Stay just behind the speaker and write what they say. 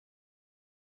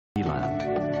land.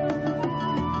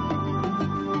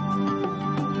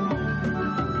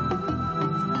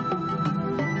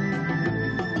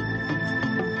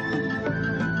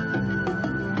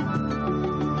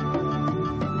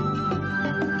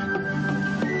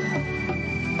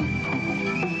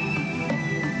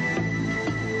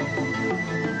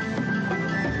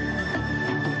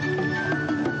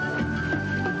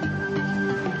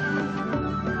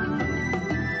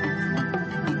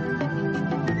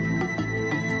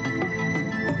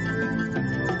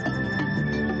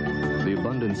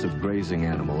 Of grazing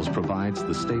animals provides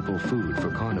the staple food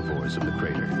for carnivores of the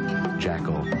crater: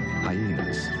 jackal,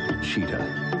 hyenas, cheetah,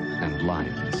 and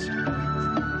lions.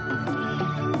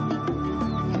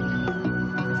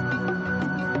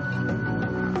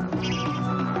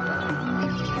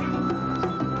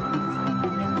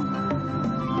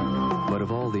 But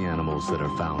of all the animals that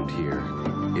are found here,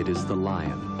 it is the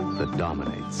lion that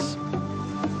dominates.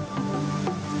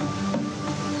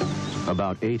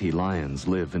 About 80 lions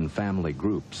live in family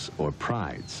groups, or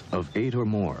prides, of 8 or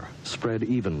more, spread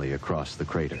evenly across the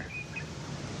crater.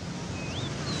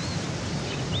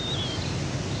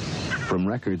 From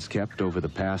records kept over the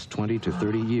past 20 to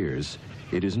 30 years,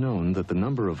 it is known that the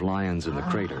number of lions in the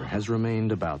crater has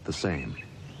remained about the same.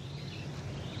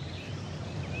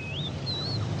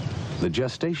 The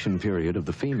gestation period of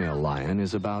the female lion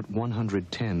is about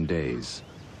 110 days.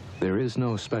 There is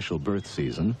no special birth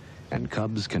season, and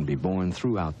cubs can be born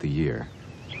throughout the year.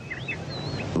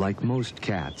 Like most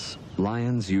cats,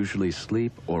 lions usually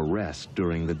sleep or rest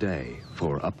during the day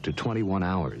for up to 21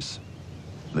 hours.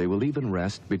 They will even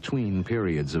rest between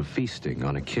periods of feasting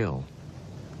on a kill.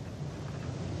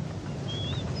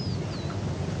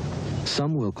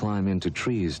 Some will climb into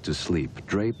trees to sleep,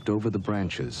 draped over the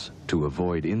branches, to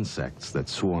avoid insects that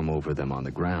swarm over them on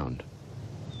the ground.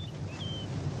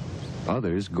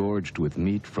 Others, gorged with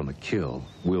meat from a kill,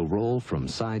 will roll from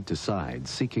side to side,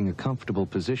 seeking a comfortable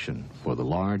position for the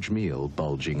large meal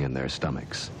bulging in their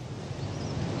stomachs.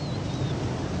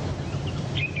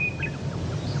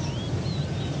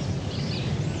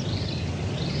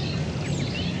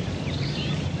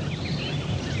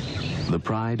 The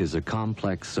pride is a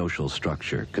complex social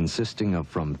structure consisting of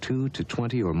from 2 to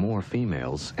 20 or more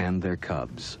females and their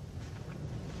cubs.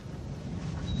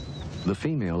 The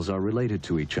females are related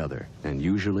to each other and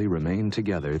usually remain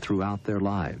together throughout their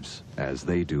lives, as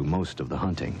they do most of the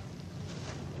hunting.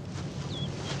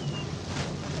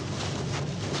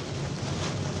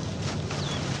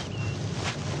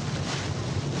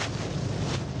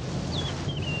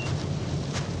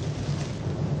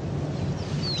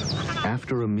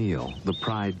 After a meal, the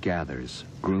pride gathers,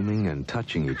 grooming and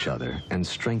touching each other and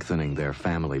strengthening their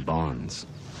family bonds.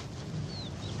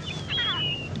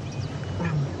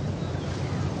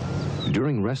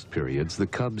 During rest periods, the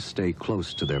cubs stay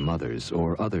close to their mothers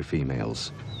or other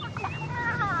females.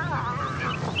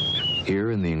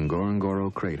 Here in the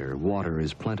Ngorongoro crater, water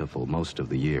is plentiful most of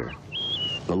the year.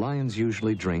 The lions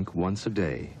usually drink once a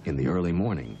day, in the early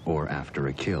morning or after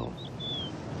a kill.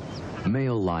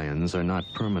 Male lions are not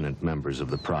permanent members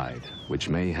of the pride, which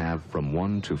may have from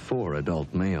 1 to 4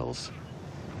 adult males.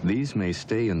 These may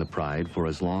stay in the pride for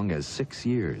as long as 6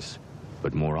 years,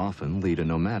 but more often lead a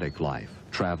nomadic life,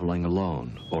 traveling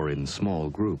alone or in small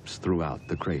groups throughout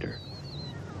the crater.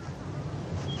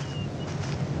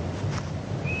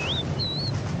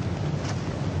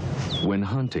 When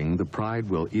hunting, the pride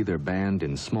will either band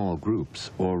in small groups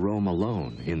or roam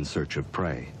alone in search of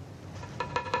prey.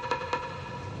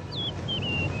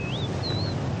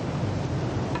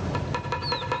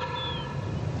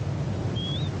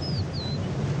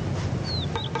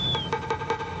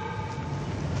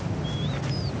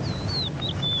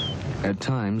 At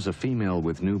times, a female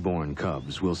with newborn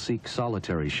cubs will seek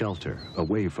solitary shelter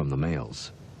away from the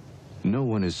males. No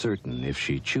one is certain if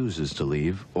she chooses to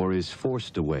leave or is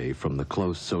forced away from the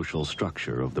close social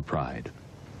structure of the pride.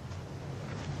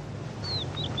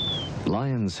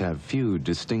 Lions have few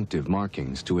distinctive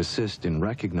markings to assist in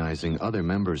recognizing other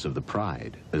members of the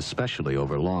pride, especially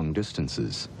over long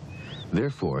distances.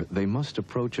 Therefore, they must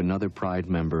approach another pride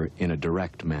member in a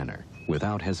direct manner,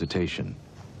 without hesitation.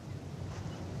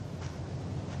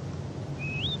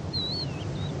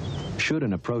 Should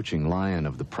an approaching lion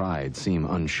of the pride seem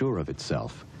unsure of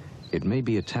itself, it may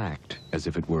be attacked as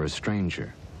if it were a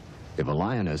stranger. If a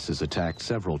lioness is attacked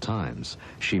several times,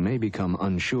 she may become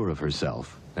unsure of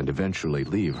herself and eventually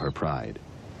leave her pride.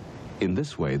 In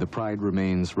this way, the pride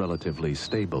remains relatively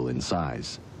stable in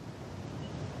size.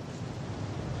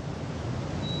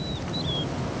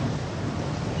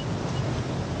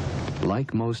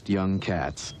 Like most young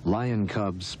cats, lion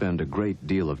cubs spend a great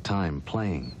deal of time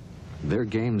playing. their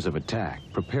games of attack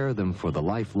prepare them for the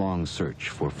lifelong search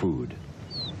for food.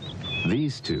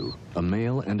 These two, a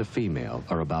male and a female,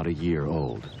 are about a year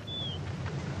old.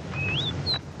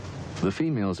 The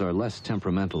females are less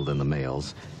temperamental than the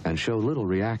males and show little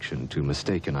reaction to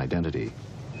mistaken identity.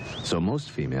 So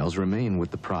most females remain with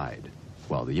the pride,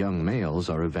 while the young males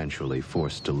are eventually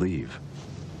forced to leave.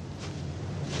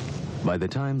 By the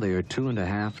time they are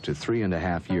 2.5 to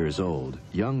 3.5 years old,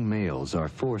 young males are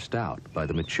forced out by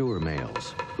the mature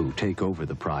males, who take over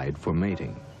the pride for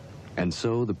mating. And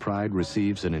so the pride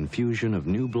receives an infusion of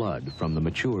new blood from the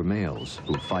mature males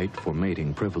who fight for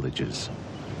mating privileges.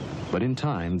 But in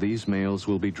time, these males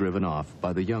will be driven off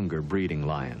by the younger breeding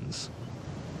lions.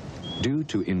 Due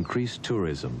to increased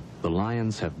tourism, the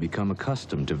lions have become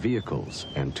accustomed to vehicles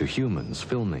and to humans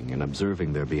filming and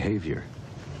observing their behavior.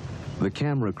 The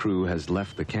camera crew has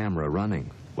left the camera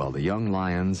running while the young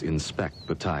lions inspect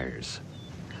the tires.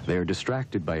 They are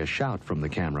distracted by a shout from the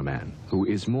cameraman, who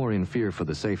is more in fear for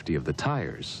the safety of the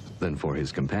tires than for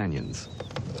his companions.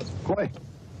 Koi.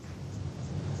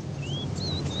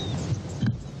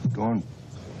 Go on.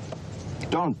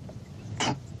 Down.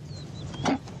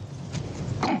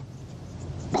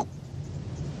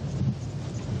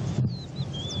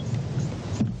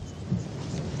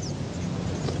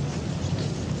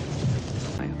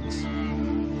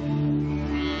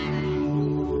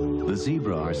 The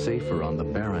zebra are safer on the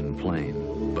barren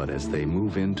plain, but as they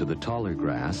move into the taller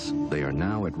grass, they are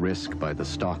now at risk by the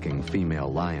stalking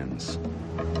female lions.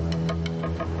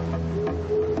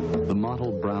 The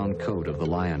mottled brown coat of the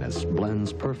lioness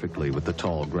blends perfectly with the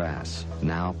tall grass,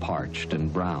 now parched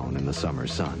and brown in the summer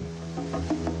sun.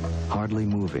 Hardly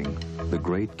moving, the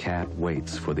great cat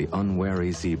waits for the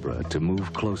unwary zebra to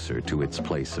move closer to its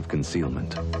place of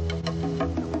concealment.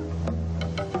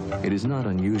 It is not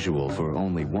unusual for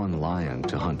only one lion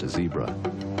to hunt a zebra.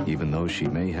 Even though she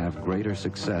may have greater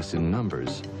success in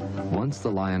numbers, once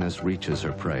the lioness reaches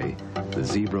her prey, the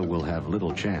zebra will have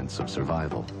little chance of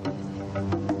survival.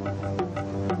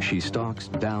 She stalks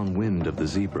downwind of the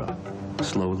zebra,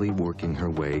 slowly working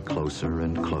her way closer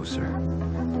and closer.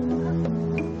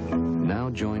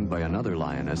 Now joined by another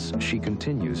lioness, she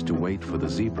continues to wait for the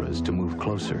zebras to move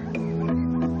closer.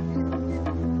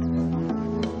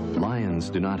 Lions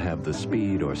do not have the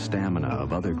speed or stamina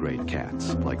of other great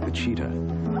cats, like the cheetah,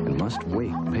 and must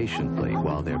wait patiently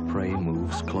while their prey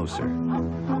moves closer,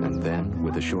 and then,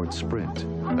 with a short sprint,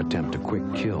 attempt a quick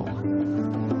kill.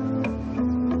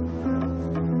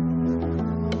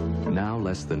 Now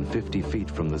less than 50 feet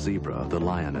from the zebra, the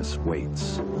lioness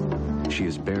waits. She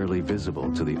is barely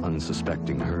visible to the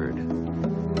unsuspecting herd.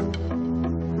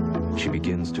 She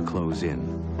begins to close in,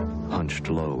 hunched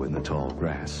low in the tall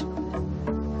grass.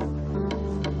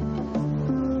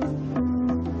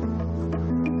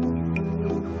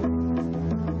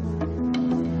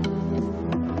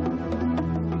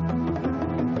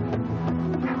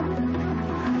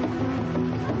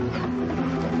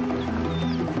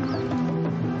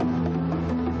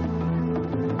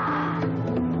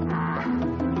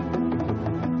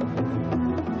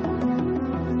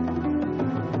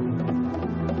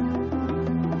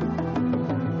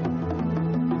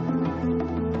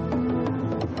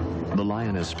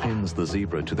 Pins the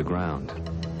zebra to the ground.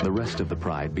 The rest of the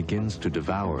pride begins to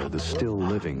devour the still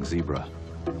living zebra.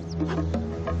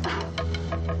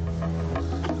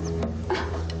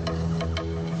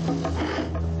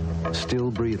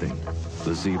 Still breathing,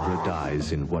 the zebra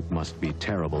dies in what must be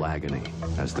terrible agony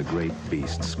as the great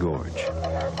beasts gorge.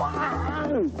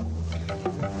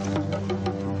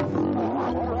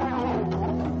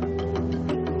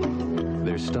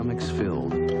 Their stomachs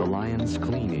filled, the lions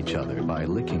clean each other by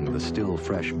licking the still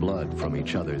fresh blood from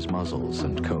each other's muzzles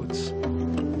and coats.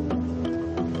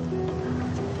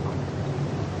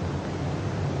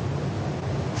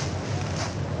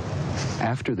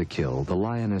 After the kill, the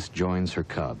lioness joins her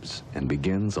cubs and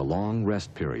begins a long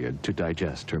rest period to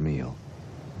digest her meal.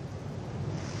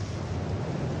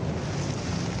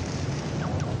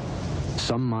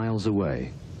 Some miles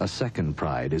away, a second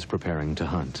pride is preparing to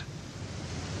hunt.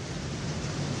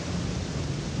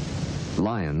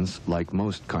 Lions, like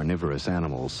most carnivorous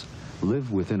animals,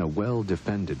 live within a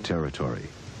well-defended territory.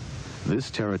 This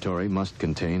territory must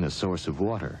contain a source of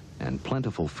water and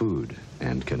plentiful food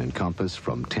and can encompass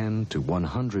from 10 to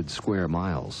 100 square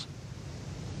miles.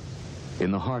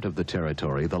 In the heart of the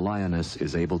territory, the lioness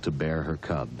is able to bear her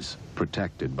cubs,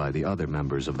 protected by the other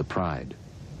members of the pride.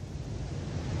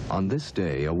 On this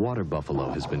day, a water buffalo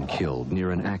has been killed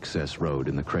near an access road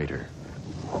in the crater.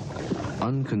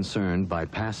 Unconcerned by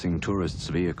passing tourists'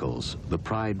 vehicles, the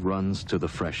pride runs to the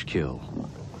fresh kill.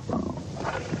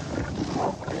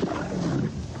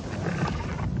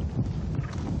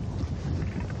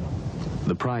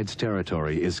 The pride's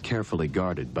territory is carefully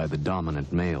guarded by the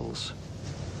dominant males.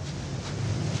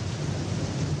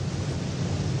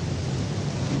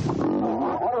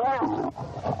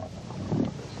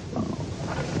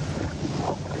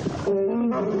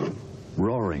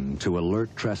 Roaring to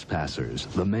alert trespassers,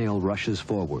 the male rushes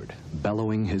forward,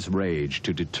 bellowing his rage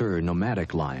to deter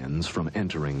nomadic lions from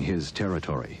entering his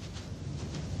territory.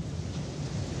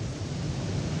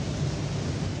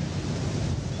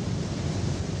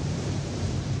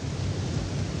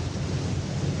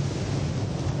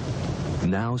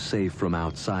 Now safe from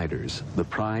outsiders, the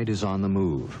pride is on the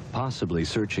move, possibly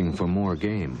searching for more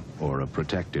game or a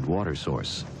protected water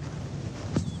source.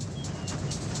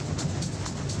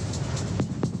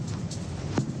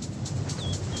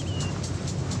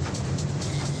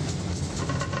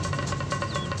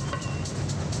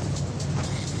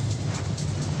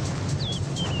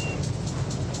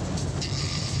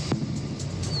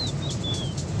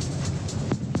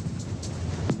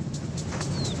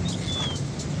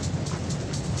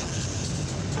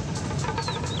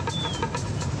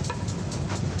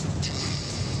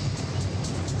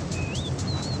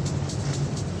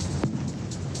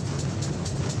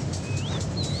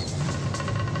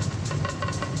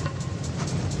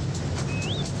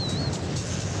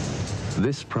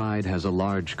 This pride has a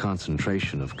large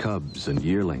concentration of cubs and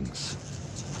yearlings.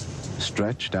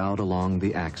 Stretched out along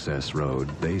the access road,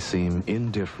 they seem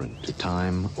indifferent to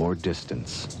time or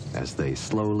distance as they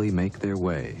slowly make their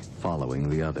way, following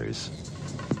the others.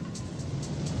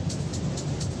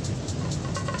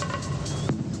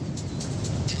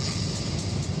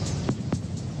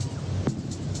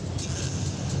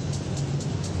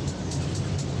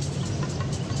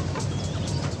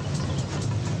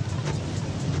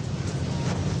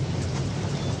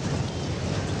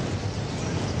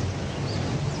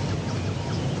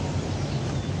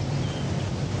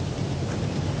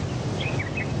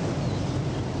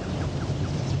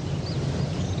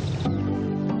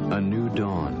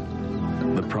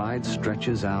 Dawn. The pride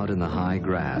stretches out in the high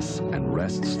grass and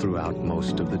rests throughout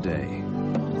most of the day.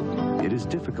 It is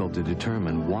difficult to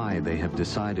determine why they have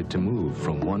decided to move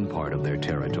from one part of their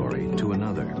territory to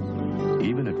another.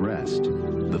 Even at rest,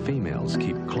 the females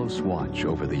keep close watch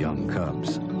over the young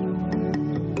cubs.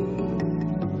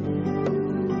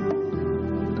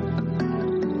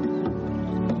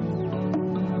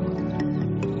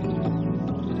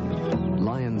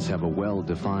 Have a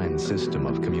well-defined system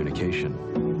of communication.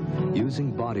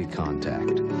 Using body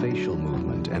contact, facial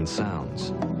movement, and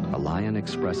sounds, a lion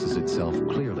expresses itself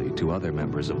clearly to other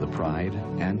members of the pride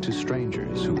and to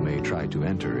strangers who may try to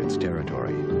enter its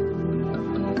territory.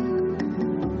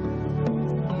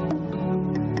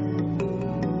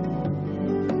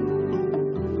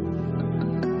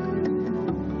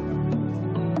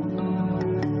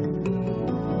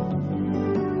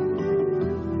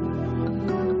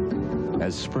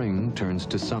 As spring turns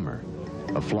to summer,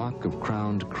 a flock of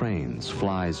crowned cranes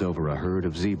flies over a herd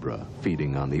of zebra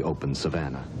feeding on the open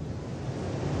savanna.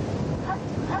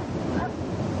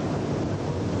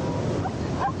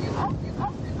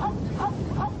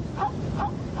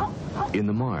 In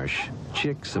the marsh,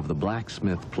 chicks of the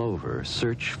blacksmith plover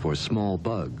search for small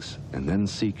bugs and then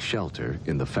seek shelter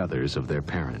in the feathers of their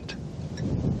parent.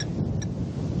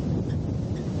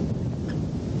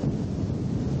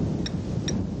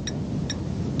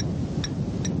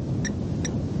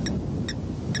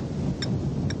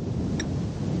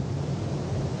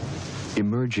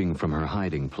 Emerging from her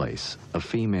hiding place, a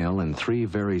female and 3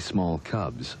 very small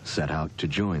cubs set out to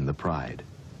join the pride.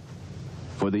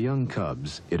 For the young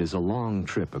cubs, it is a long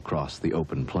trip across the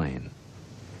open plain.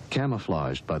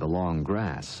 Camouflaged by the long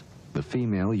grass, the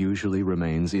female usually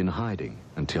remains in hiding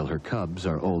until her cubs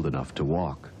are old enough to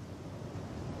walk.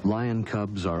 Lion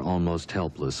cubs are almost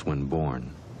helpless when born.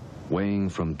 Weighing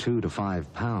from 2 to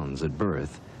 5 pounds at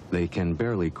birth, they can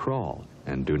barely crawl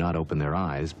and do not open their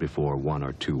eyes before 1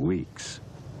 or 2 weeks.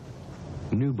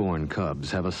 Newborn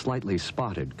cubs have a slightly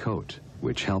spotted coat,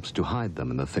 which helps to hide them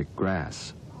in the thick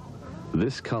grass.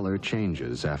 This color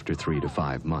changes after 3 to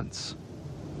 5 months.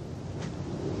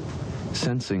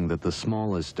 Sensing that the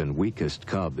smallest and weakest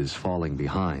cub is falling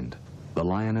behind, the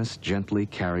lioness gently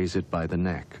carries it by the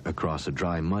neck across a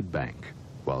dry mud bank,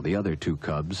 while the other 2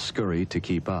 cubs scurry to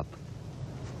keep up.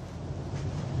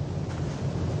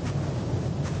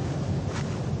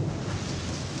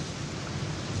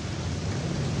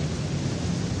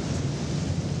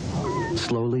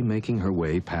 Slowly making her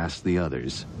way past the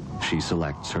others, she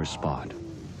selects her spot.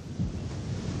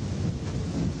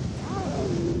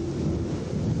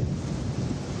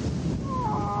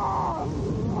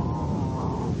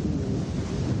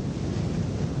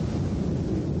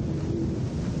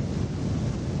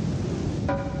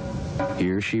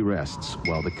 Here she rests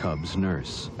while the cubs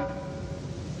nurse.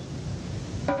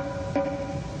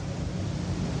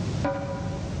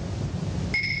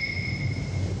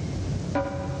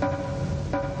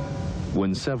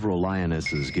 When several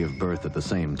lionesses give birth at the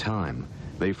same time,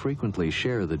 they frequently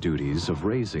share the duties of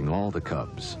raising all the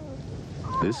cubs.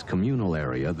 This communal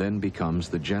area then becomes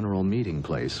the general meeting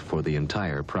place for the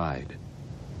entire pride.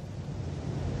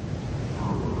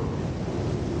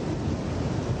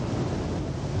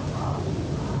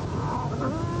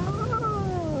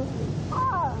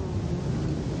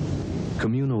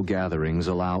 Communal gatherings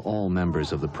allow all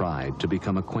members of the pride to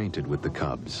become acquainted with the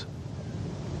cubs.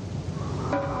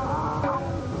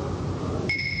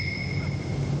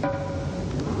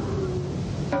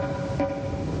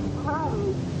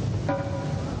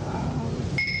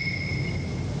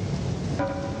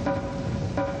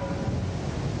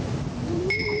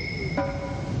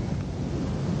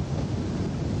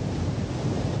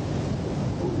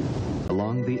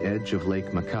 Along the edge of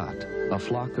Lake Makat, a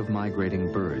flock of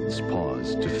migrating birds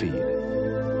pause to feed.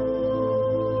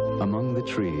 Among the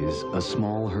trees, a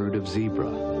small herd of zebra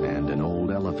and an old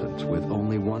elephant with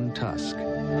only one tusk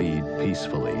feed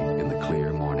peacefully in the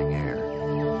clear morning air.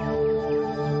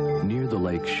 Near the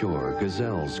lake shore,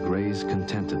 gazelles graze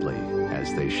contentedly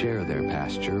as they share their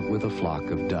pasture with a flock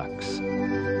of ducks.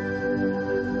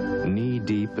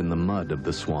 Knee-deep in the mud of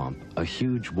the swamp, a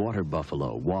huge water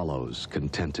buffalo wallows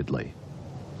contentedly.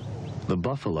 The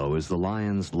buffalo is the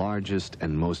lion's largest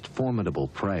and most formidable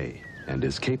prey and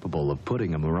is capable of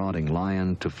putting a marauding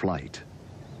lion to flight.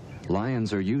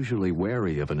 Lions are usually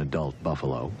wary of an adult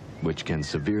buffalo, which can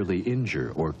severely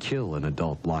injure or kill an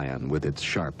adult lion with its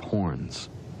sharp horns.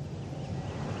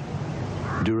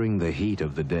 During the heat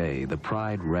of the day, the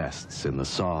pride rests in the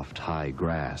soft, high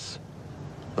grass.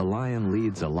 The lion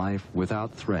leads a life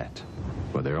without threat,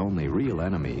 for their only real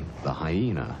enemy, the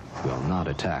hyena, will not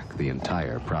attack the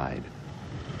entire pride.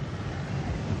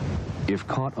 If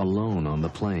caught alone on the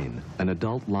plain, an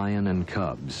adult lion and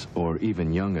cubs, or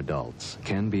even young adults,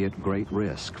 can be at great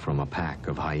risk from a pack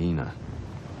of hyena.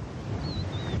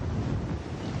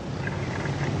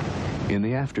 In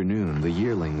the afternoon, the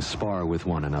yearlings spar with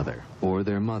one another, or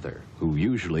their mother, who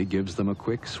usually gives them a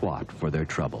quick swat for their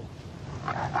trouble.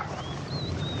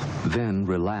 Then,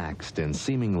 relaxed and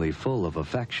seemingly full of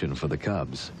affection for the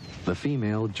cubs, the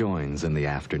female joins in the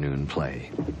afternoon play.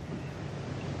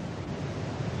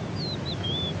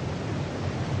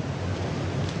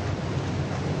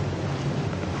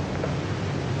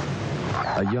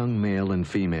 A young male and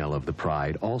female of the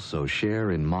pride also share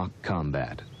in mock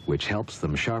combat, which helps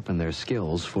them sharpen their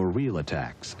skills for real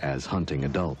attacks as hunting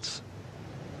adults.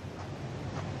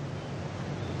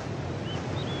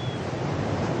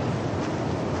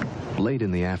 Late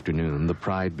in the afternoon, the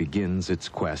pride begins its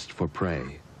quest for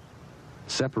prey.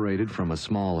 Separated from a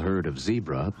small herd of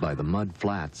zebra by the mud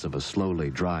flats of a slowly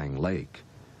drying lake,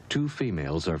 two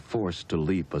females are forced to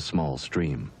leap a small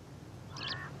stream.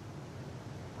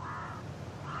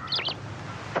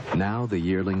 Now the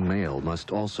yearling male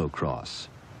must also cross.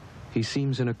 He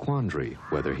seems in a quandary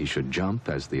whether he should jump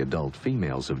as the adult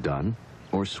females have done,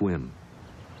 or swim.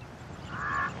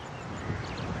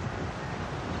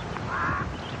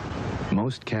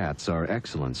 Most cats are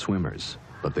excellent swimmers,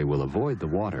 but they will avoid the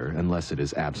water unless it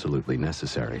is absolutely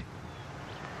necessary.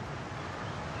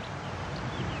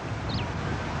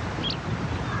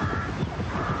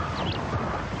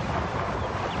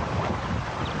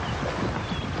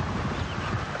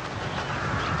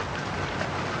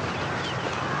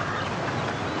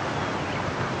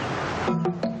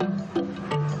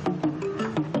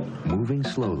 Moving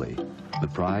slowly, the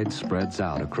pride spreads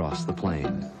out across the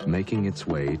plain, making its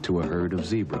way to a herd of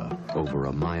zebra over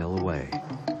a mile away.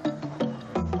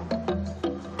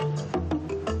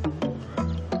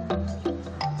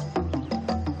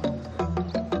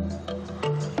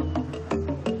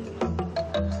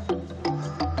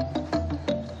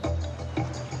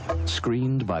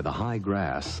 Screened by the high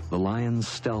grass, the lions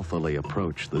stealthily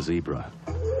approach the zebra.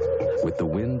 With the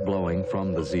wind blowing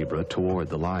from the zebra toward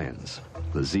the lions,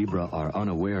 the zebra are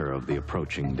unaware of the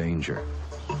approaching danger.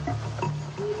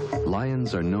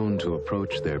 Lions are known to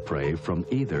approach their prey from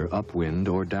either upwind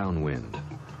or downwind.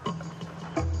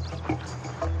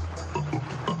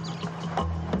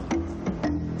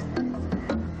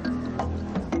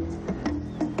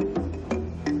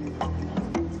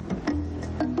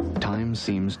 Time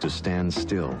seems to stand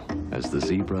still as the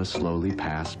zebra slowly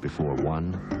pass before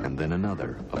one and then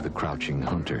another of the crouching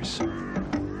hunters.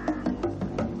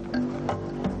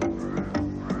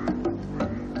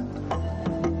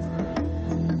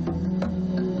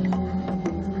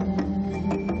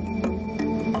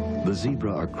 The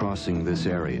zebra are crossing this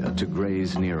area to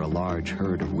graze near a large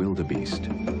herd of wildebeest.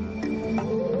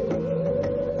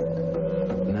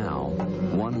 Now,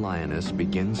 one lioness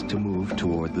begins to move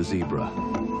toward the zebra.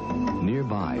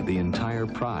 Nearby, the entire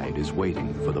pride is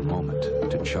waiting for the moment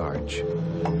to charge.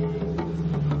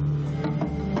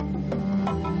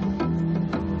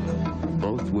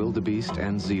 Both wildebeest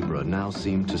and zebra now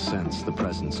seem to sense the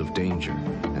presence of danger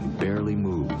and barely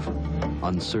move,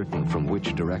 uncertain from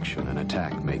which direction an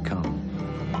attack may come.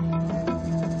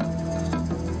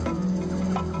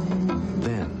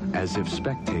 Then, as if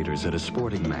spectators at a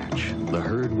sporting match, the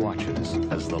herd watches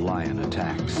as the lion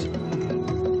attacks.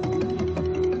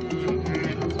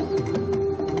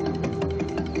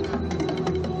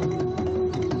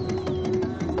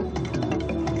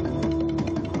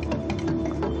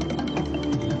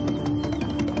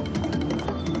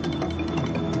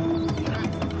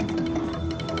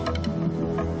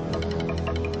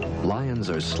 Lions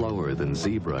are slower than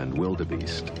zebra and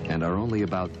wildebeest and are only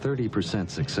about 30%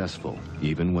 successful,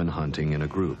 even when hunting in a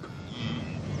group.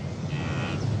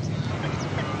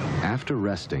 After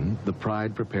resting, the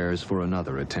pride prepares for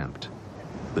another attempt.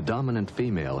 The dominant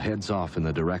female heads off in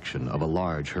the direction of a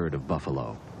large herd of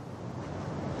buffalo.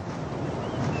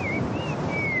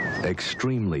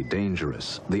 Extremely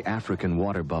dangerous, the African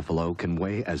water buffalo can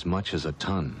weigh as much as a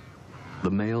ton.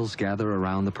 The males gather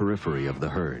around the periphery of the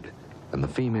herd, and the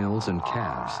females and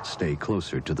calves stay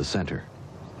closer to the center.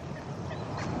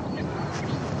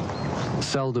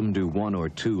 Seldom do one or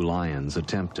two lions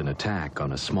attempt an attack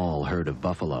on a small herd of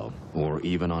buffalo, or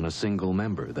even on a single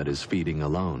member that is feeding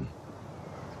alone.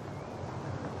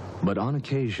 But on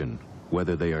occasion,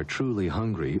 whether they are truly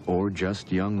hungry or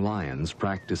just young lions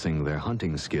practicing their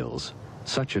hunting skills,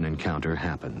 such an encounter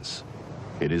happens.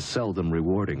 It is seldom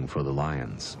rewarding for the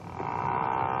lions.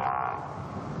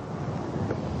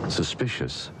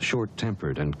 Suspicious,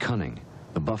 short-tempered, and cunning,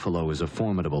 the buffalo is a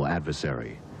formidable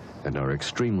adversary and are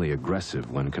extremely aggressive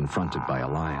when confronted by a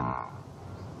lion.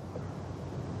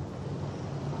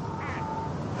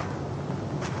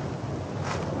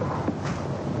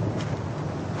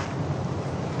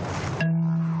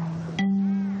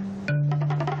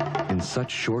 In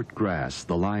such short grass,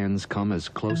 the lions come as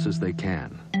close as they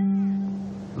can.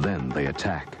 Then they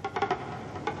attack.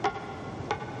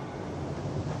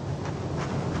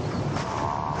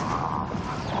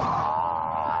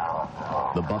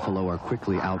 The buffalo are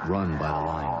quickly outrun by the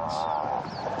lions.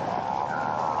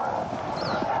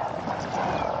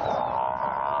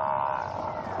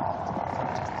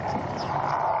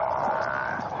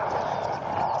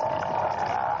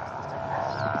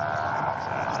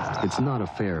 It's not a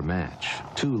fair match.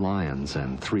 2 lions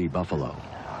and 3 buffalo.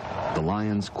 The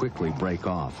lions quickly break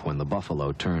off when the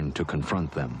buffalo turn to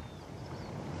confront them.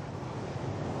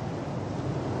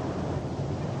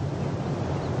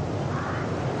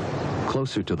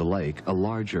 Closer to the lake, a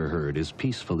larger herd is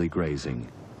peacefully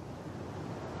grazing.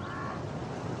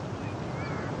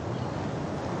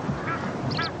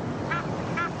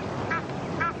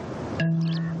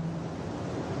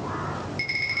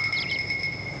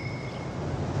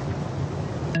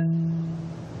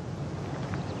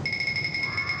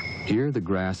 Here the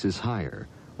grass is higher,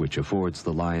 which affords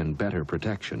the lion better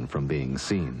protection from being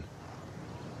seen.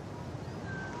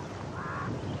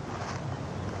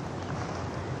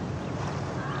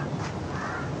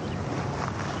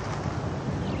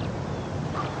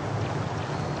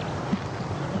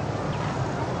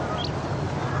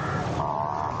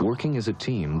 Working as a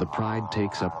team, the pride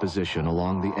takes up position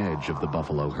along the edge of the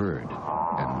buffalo herd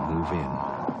and move in.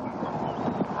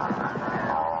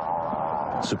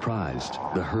 Surprised,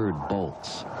 the herd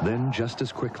bolts, then just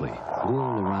as quickly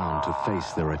whirl around to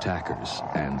face their attackers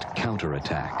and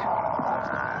counterattack.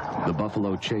 The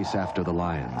buffalo chase after the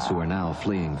lions, who are now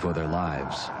fleeing for their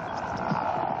lives.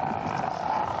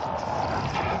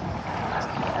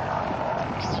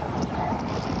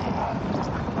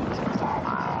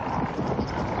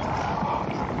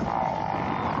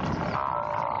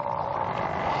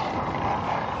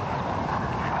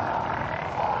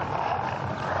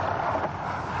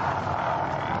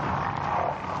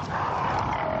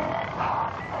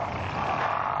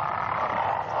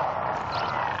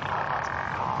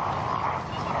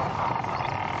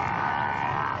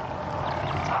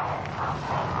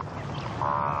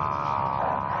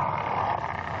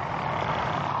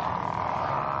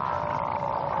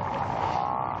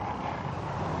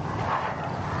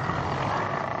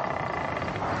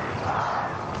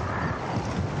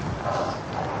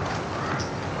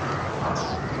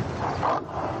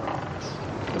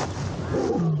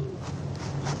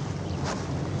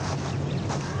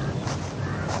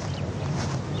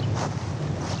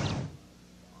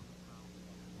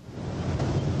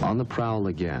 On the prowl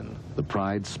again, the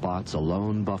pride spots a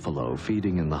lone buffalo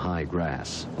feeding in the high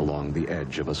grass along the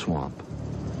edge of a swamp.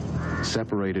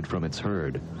 Separated from its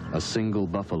herd, a single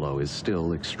buffalo is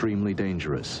still extremely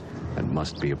dangerous and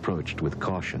must be approached with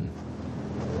caution.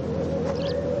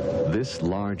 This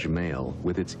large male,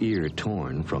 with its ear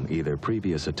torn from either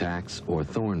previous attacks or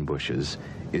thorn bushes,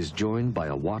 is joined by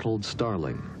a wattled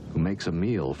starling who makes a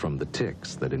meal from the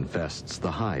ticks that infests the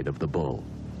hide of the bull.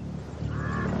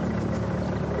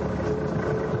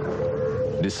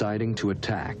 Deciding to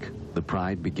attack, the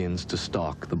pride begins to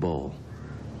stalk the bull.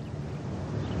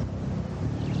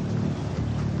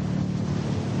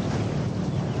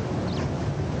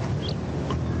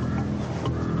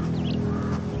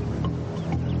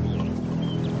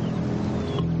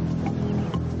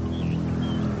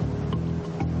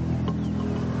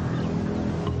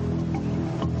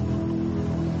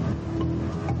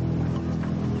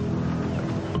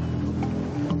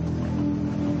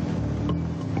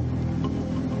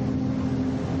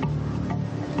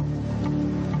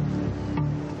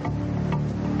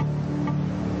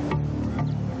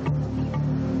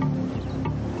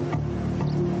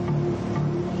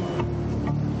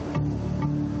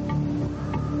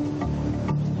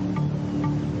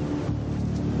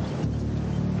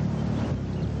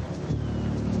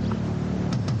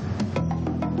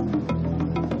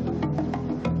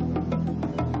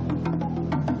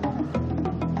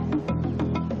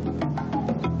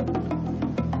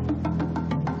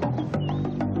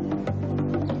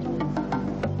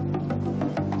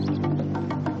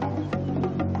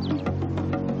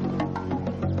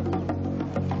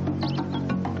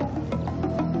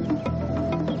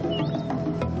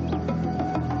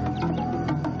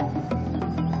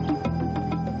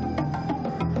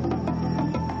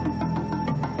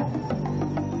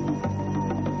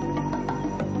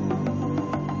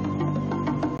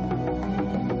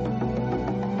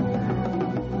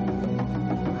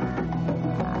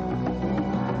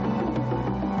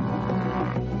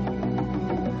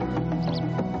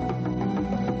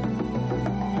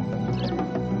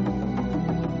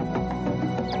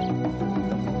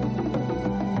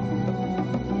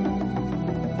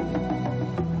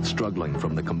 Struggling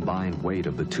from the combined weight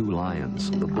of the two lions,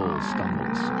 the bull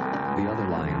stumbles. The other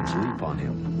lions leap on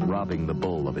him, robbing the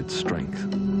bull of its strength.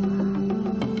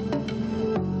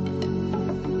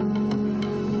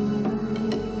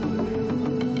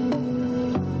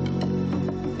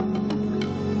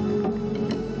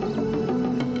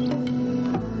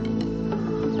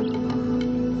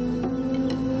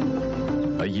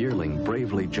 A yearling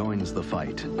bravely joins the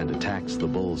fight and attacks the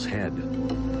bull's head.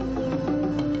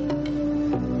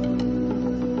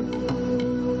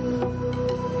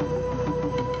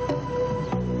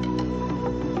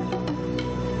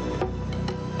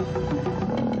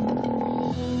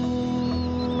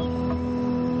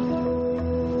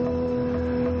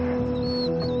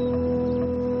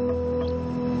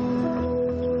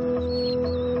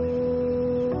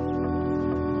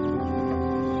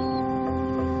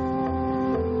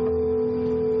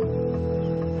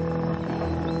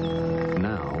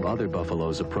 Other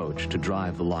buffaloes approach to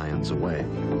drive the lions away,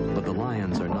 but the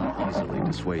lions are not easily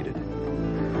dissuaded.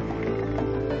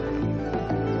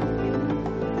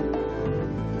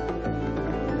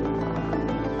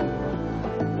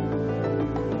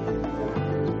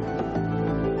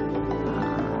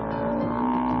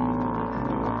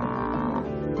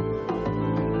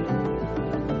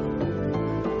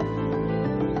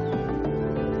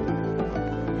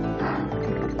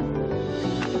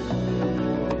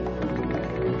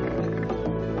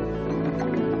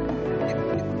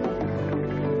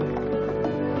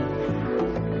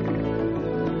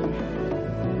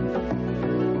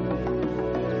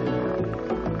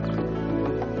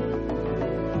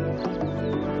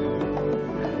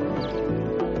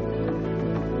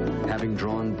 Having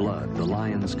drawn blood, the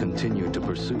lions continue to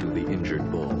pursue the injured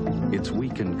bull. Its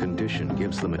weakened condition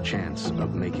gives them a chance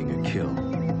of making a kill.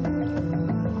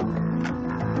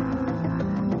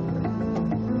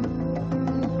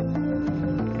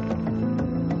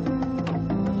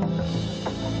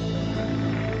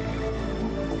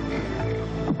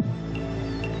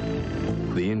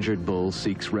 The injured bull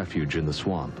seeks refuge in the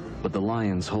swamp, but the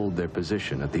lions hold their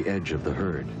position at the edge of the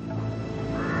herd.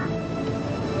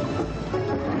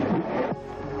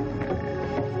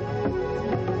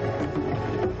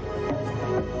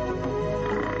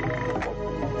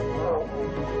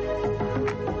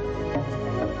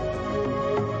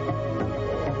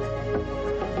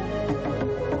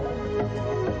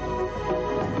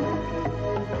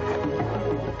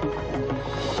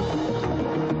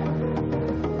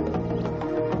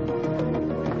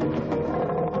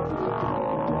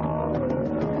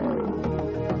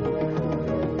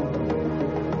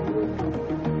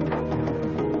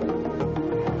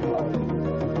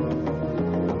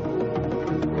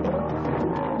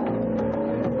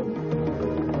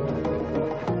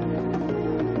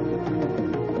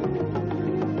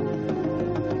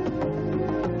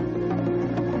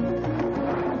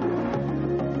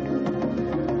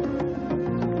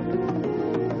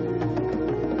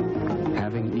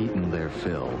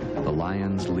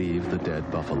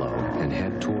 buffalo and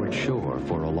head toward shore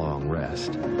for a long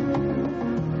rest.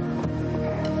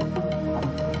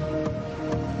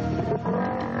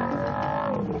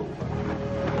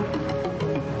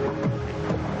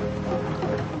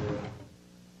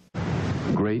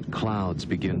 Great clouds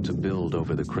begin to build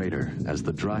over the crater as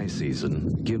the dry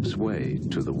season gives way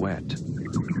to the wet.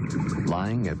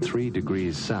 Lying at 3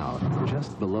 degrees south,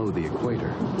 just below the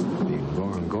equator, the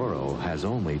Ngorongoro has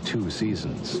only 2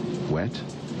 seasons, wet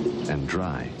and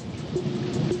dry.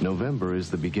 November is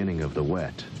the beginning of the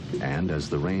wet, and as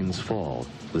the rains fall,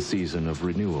 the season of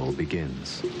renewal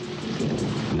begins.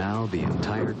 Now the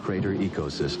entire crater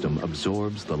ecosystem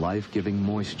absorbs the life-giving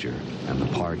moisture, and the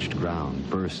parched ground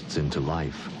bursts into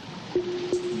life.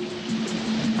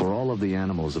 For all of the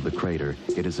animals of the crater,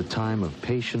 it is a time of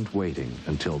patient waiting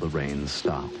until the rains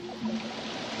stop.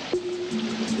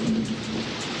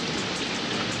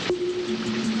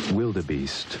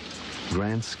 Wildebeest,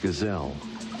 Grant's gazelle,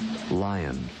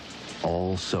 lion,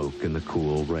 all soak in the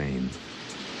cool rain.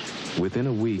 Within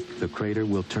a week, the crater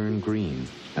will turn green,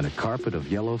 and a carpet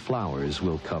of yellow flowers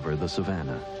will cover the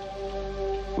savanna.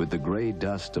 With the gray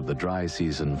dust of the dry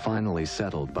season finally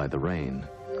settled by the rain,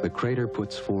 the crater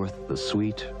puts forth the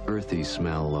sweet, earthy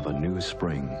smell of a new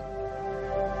spring.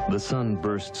 The sun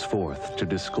bursts forth to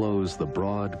disclose the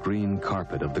broad green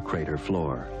carpet of the crater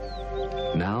floor.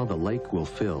 Now the lake will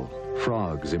fill,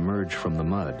 frogs emerge from the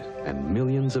mud, and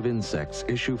millions of insects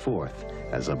issue forth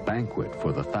as a banquet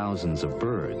for the thousands of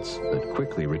birds that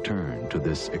quickly return to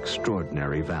this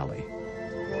extraordinary valley.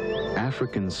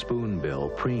 African spoonbill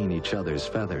preen each other's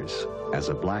feathers as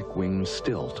a black-winged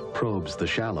stilt probes the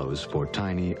shallows for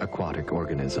tiny aquatic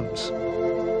organisms.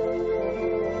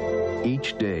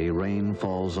 Each day, rain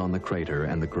falls on the crater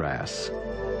and the grass.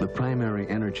 The primary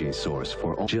energy source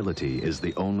for agility is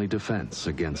the only defense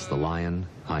against the lion,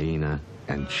 hyena,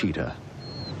 and cheetah.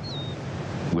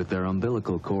 With their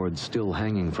umbilical cords still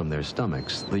hanging from their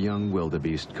stomachs, the young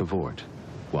wildebeest cavort,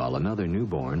 while another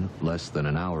newborn, less than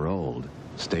an hour old,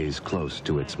 stays close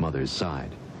to its mother's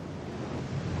side.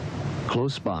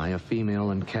 Close by, a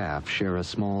female and calf share a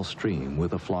small stream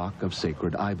with a flock of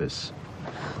sacred ibis.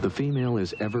 The female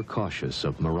is ever cautious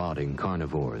of marauding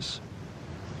carnivores.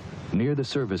 Near the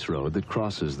service road that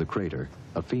crosses the crater,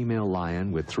 a female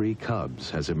lion with 3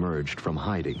 cubs has emerged from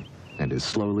hiding and is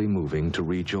slowly moving to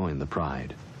rejoin the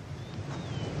pride.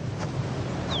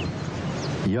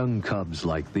 Young cubs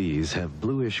like these have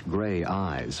bluish-gray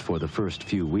eyes for the first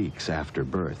few weeks after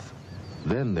birth.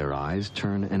 Then their eyes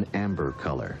turn an amber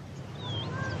color.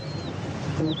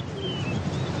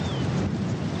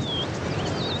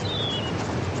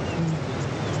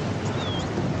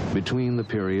 Between the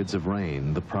periods of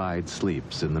rain, the pride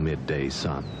sleeps in the midday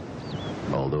sun.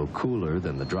 Although cooler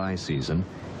than the dry season,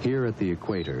 here at the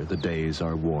equator, the days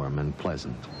are warm and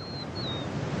pleasant.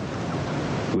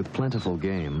 With plentiful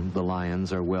game, the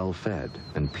lions are well fed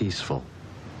and peaceful.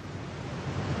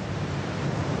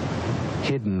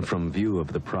 Hidden from view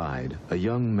of the pride, a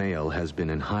young male has been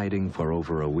in hiding for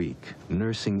over a week,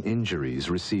 nursing injuries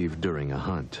received during a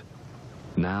hunt.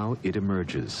 Now it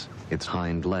emerges, its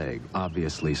hind leg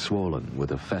obviously swollen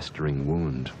with a festering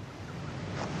wound.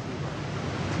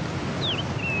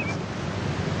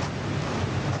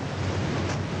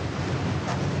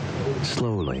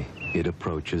 Slowly, it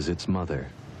approaches its mother,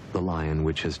 the lion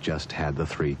which has just had the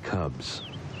 3 cubs.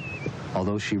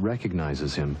 Although she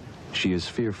recognizes him, she is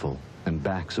fearful and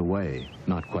backs away,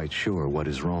 not quite sure what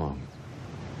is wrong.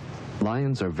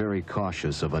 Lions are very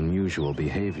cautious of unusual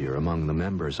behavior among the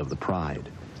members of the pride,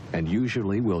 and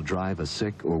usually will drive a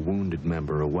sick or wounded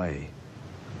member away.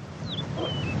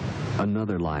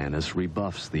 Another lioness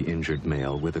rebuffs the injured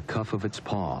male with a cuff of its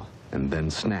paw, and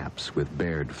then snaps with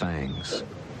bared fangs.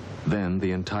 Then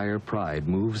the entire pride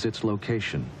moves its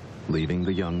location, leaving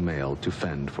the young male to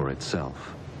fend for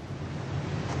itself.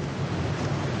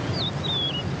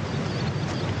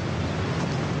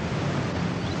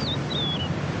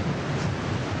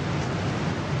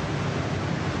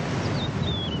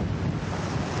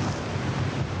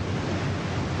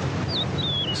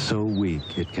 So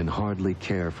weak it can hardly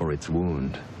care for its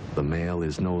wound, the male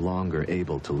is no longer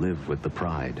able to live with the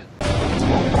pride.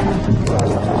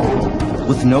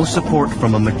 With no support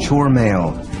from a mature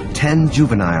male, 10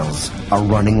 juveniles are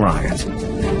running riot.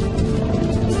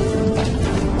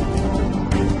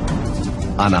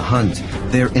 On a hunt,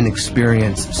 their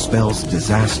inexperience spells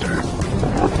disaster.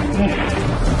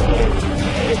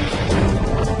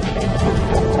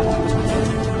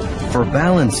 For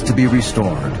balance to be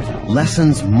restored,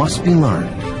 lessons must be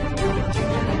learned.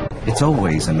 It's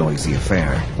always a noisy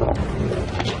affair.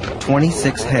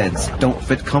 26 heads don't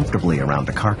fit comfortably around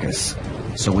a carcass,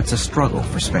 so it's a struggle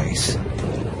for space.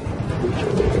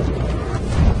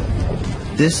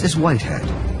 This is Whitehead.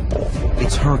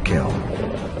 It's her kill.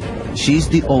 She's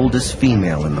the oldest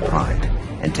female in the pride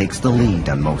and takes the lead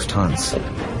on most hunts.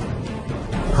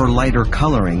 Her lighter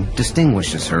coloring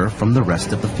distinguishes her from the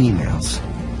rest of the females.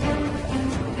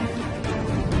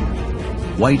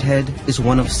 Whitehead is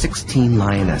one of 16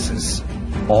 lionesses,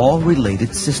 all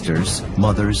related sisters,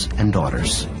 mothers, and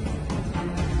daughters.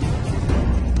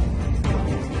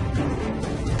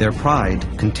 Their pride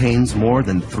contains more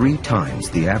than 3 times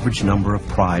the average number of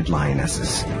pride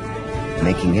lionesses,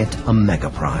 making it a mega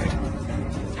pride.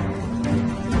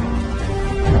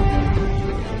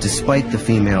 Despite the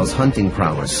female's hunting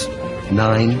prowess,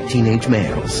 9 teenage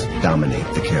males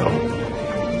dominate the kill.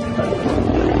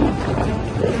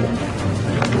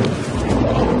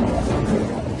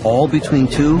 All between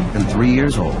 2 and 3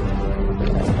 years old.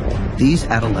 These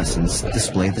adolescents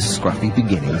display the scruffy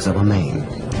beginnings of a mane.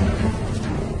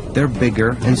 They're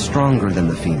bigger and stronger than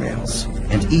the females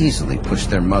and easily push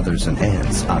their mothers and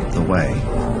aunts out of the way.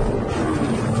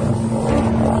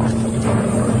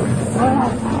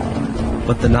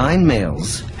 But the 9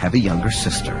 males have a younger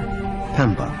sister,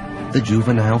 Pemba, the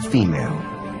juvenile female.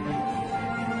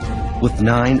 With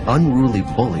 9 unruly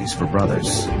bullies for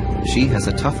brothers, she has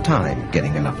a tough time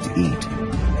getting enough to eat.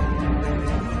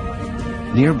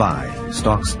 Nearby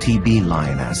stalks TB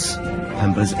lioness,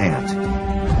 Pemba's aunt.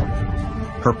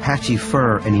 Her patchy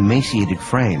fur and emaciated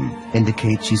frame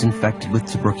indicate she's infected with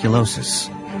tuberculosis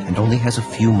and only has a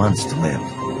few months to live.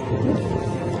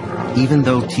 Even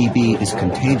though TB is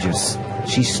contagious,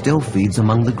 she still feeds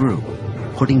among the group,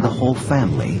 putting the whole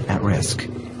family at risk.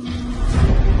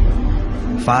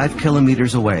 5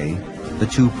 kilometers away, the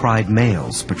 2 pride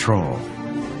males patrol.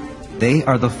 They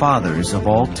are the fathers of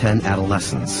all 10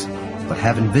 adolescents, but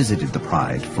haven't visited the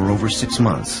pride for over 6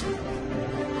 months.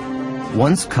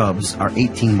 Once cubs are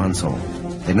 18 months old,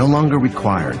 they no longer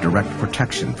require direct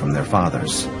protection from their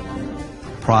fathers.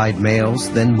 Pride males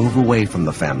then move away from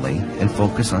the family and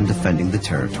focus on defending the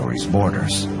territory's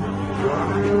borders.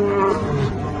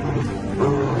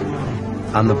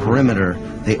 On the perimeter,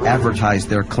 they advertise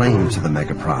their claim to the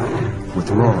mega pride with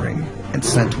roaring and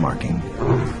scent marking.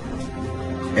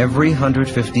 Every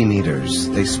 150 meters,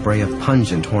 they spray a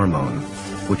pungent hormone,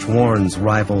 which warns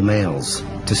rival males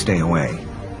to stay away.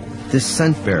 This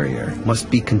scent barrier must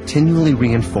be continually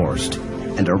reinforced,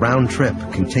 and a round trip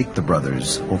can take the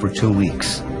brothers over 2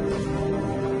 weeks.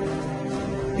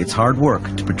 It's hard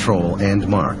work to patrol and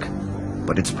mark,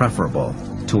 but it's preferable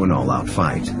to an all-out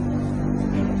fight.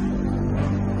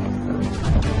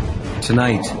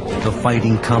 Tonight, the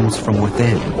fighting comes from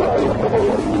within.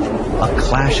 A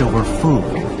clash over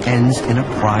food ends in a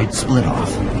pride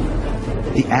split-off.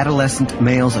 The adolescent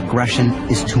male's aggression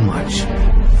is too much.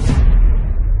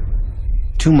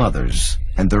 2 mothers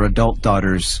and their adult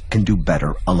daughters can do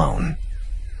better alone.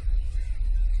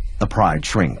 The pride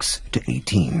shrinks to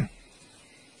 18.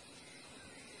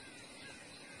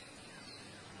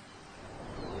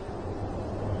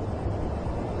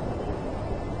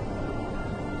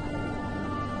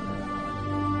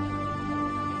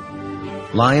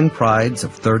 Lion prides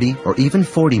of 30 or even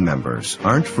 40 members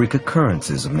aren't freak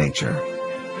occurrences of nature.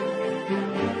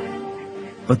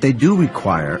 But they do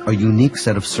require a unique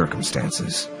set of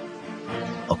circumstances.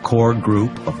 A core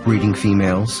group of breeding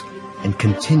females and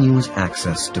continuous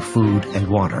access to food and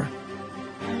water.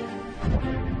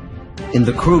 In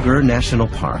the Kruger National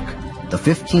Park, the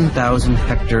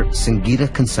 15,000-hectare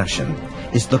Singita concession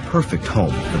is the perfect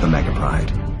home for the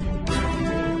megapride.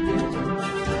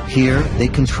 Here, they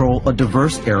control a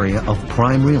diverse area of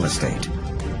prime real estate.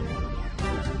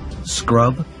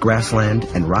 Scrub, grassland,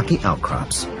 and rocky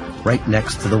outcrops right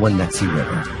next to the Wenatchee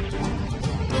River.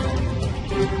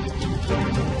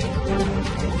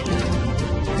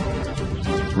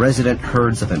 Resident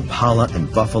herds of impala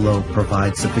and buffalo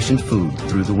provide sufficient food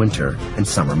through the winter and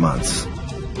summer months.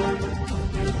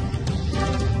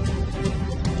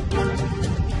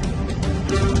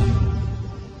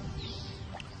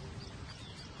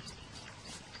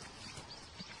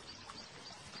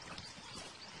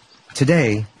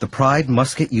 Today, the pride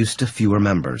must get used to fewer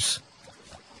members.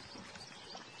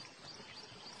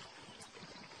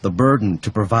 The burden to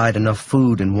provide enough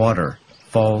food and water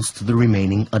falls to the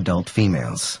remaining adult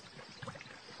females.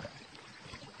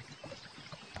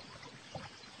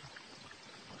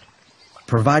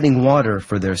 Providing water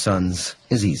for their sons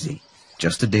is easy,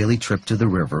 just a daily trip to the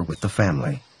river with the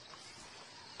family.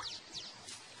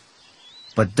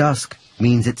 But dusk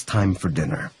means it's time for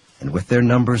dinner, and with their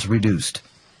numbers reduced,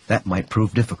 that might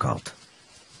prove difficult.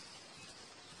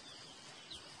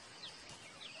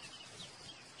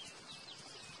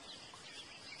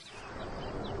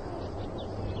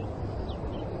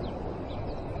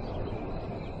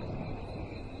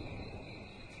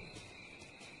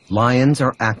 Lions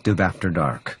are active after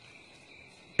dark.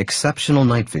 Exceptional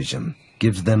night vision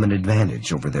gives them an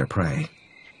advantage over their prey.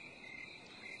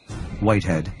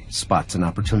 Whitehead spots an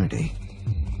opportunity.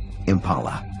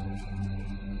 Impala.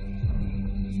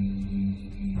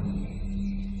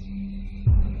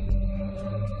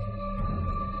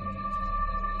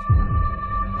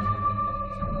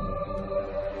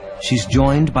 She's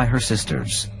joined by her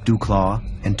sisters, Dewclaw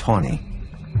and Tawny.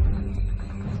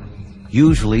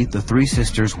 Usually, the three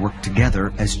sisters work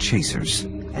together as chasers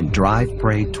and drive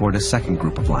prey toward a second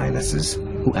group of lionesses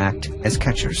who act as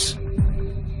catchers.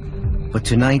 But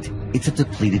tonight, it's a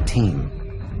depleted team.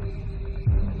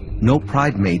 No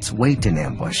pride mates wait in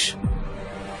ambush.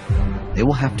 They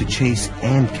will have to chase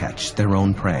and catch their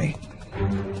own prey.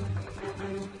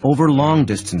 Over long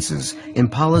distances,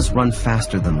 impalas run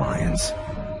faster than lions,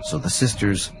 so the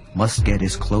sisters must get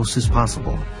as close as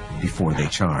possible before they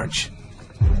charge.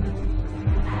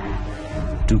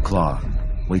 Dewclaw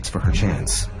waits for her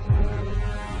chance.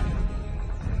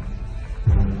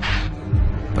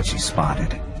 But she's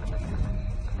spotted.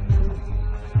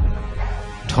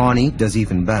 Tawny does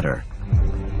even better.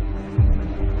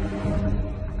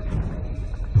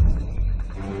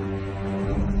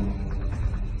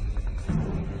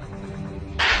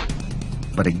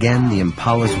 But again, the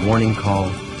impala's warning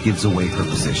call gives away her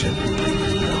position.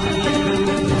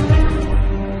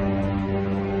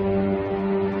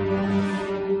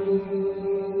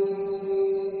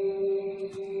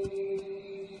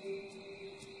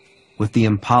 With the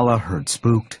impala herd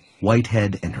spooked,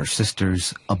 Whitehead and her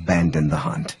sisters abandon the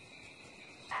hunt.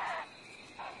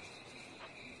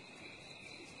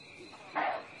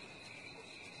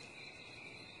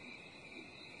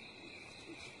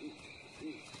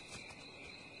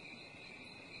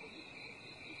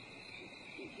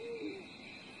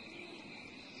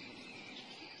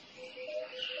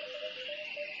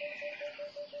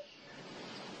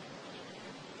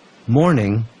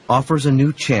 Morning offers a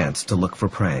new chance to look for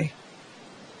prey.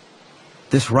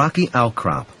 This rocky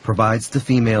outcrop provides the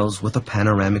females with a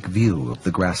panoramic view of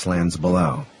the grasslands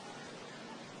below.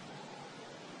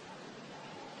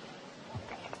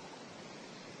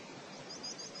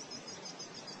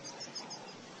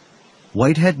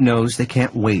 Whitehead knows they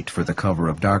can't wait for the cover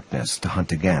of darkness to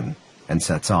hunt again, and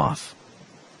sets off.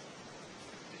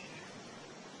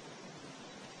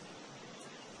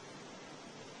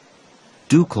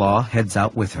 Dewclaw heads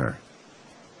out with her.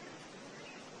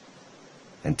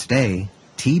 And today,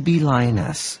 TB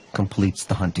Lioness completes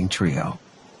the hunting trio.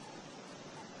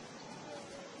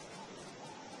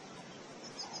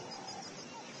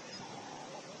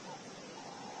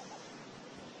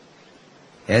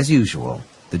 As usual,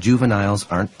 the juveniles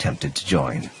aren't tempted to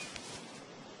join.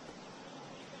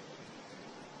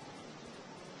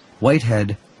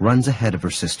 Whitehead runs ahead of her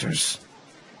sisters.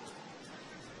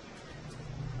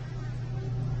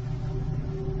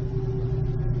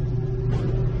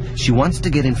 She wants to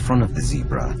get in front of the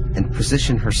zebra and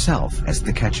position herself as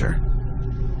the catcher.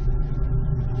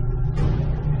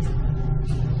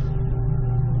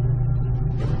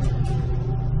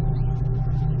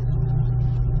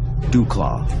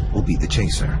 Dewclaw will be the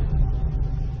chaser.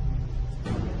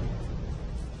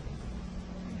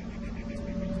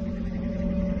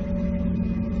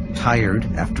 Tired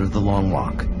after the long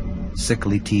walk,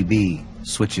 sickly TB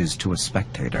switches to a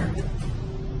spectator.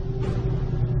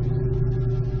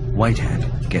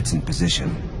 Whitehead gets in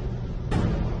position.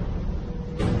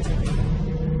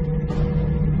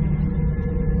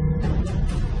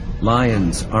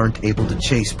 Lions aren't able to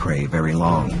chase prey very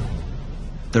long.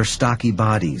 Their stocky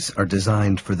bodies are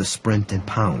designed for the sprint and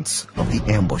pounce of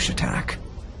the ambush attack.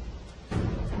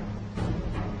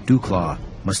 Dewclaw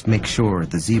must make sure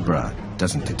the zebra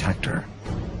doesn't detect her.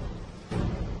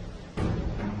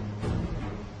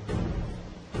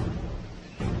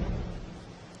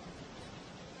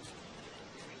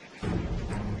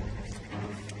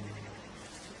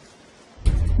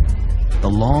 The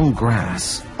long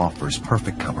grass offers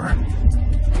perfect cover.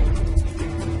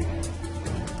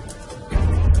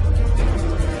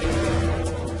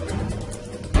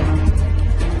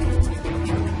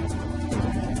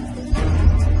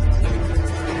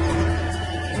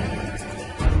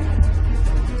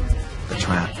 The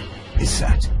trap is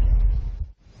set.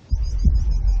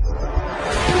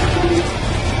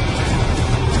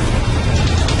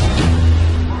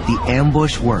 The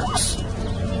ambush works.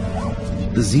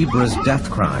 The zebra's death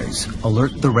cries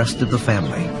alert the rest of the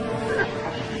family.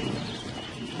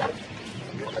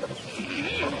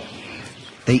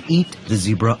 They eat the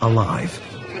zebra alive.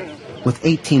 With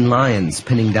 18 lions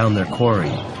pinning down their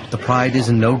quarry, the pride is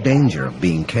in no danger of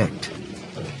being kicked.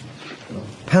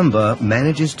 Pemba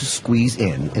manages to squeeze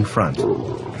in front.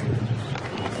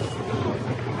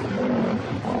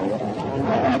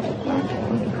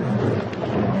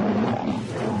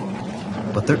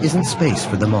 But there isn't space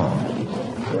for them all.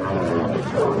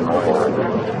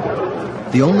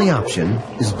 The only option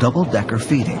is double-decker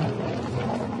feeding.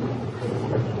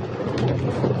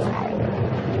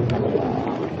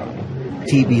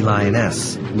 TB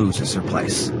Lioness loses her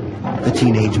place. The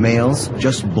teenage males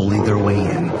just bully their way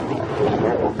in.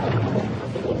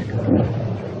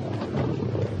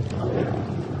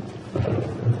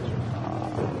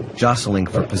 Jostling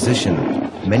for position,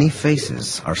 many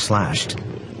faces are slashed.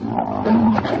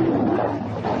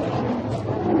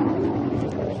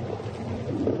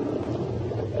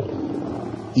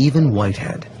 Even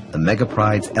Whitehead, the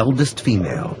megapride's eldest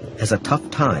female, has a tough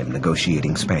time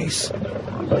negotiating space.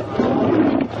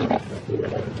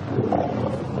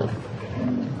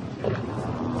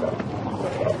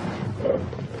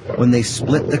 When they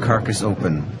split the carcass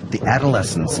open, the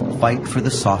adolescents fight for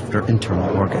the softer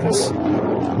internal organs.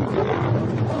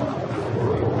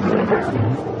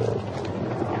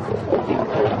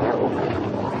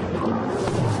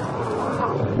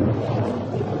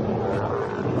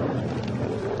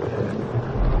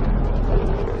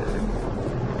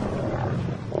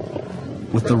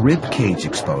 With the rib cage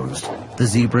exposed, the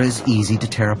zebra is easy to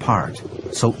tear apart,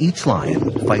 so each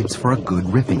lion fights for a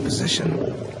good ripping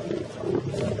position.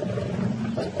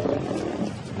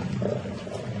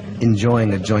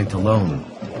 Enjoying a joint alone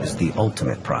is the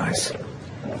ultimate prize.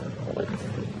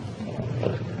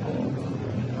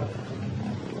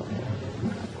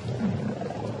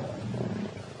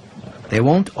 They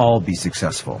won't all be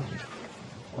successful,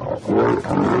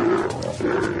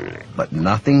 but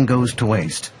nothing goes to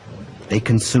waste. They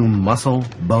consume muscle,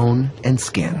 bone, and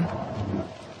skin.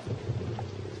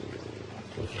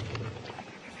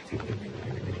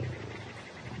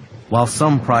 While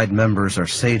some pride members are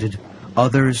sated,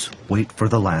 others wait for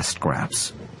the last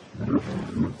scraps.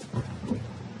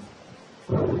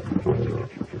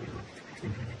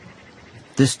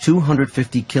 This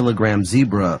 250-kilogram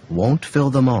zebra won't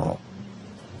fill them all.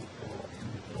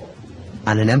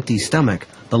 On an empty stomach,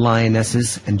 the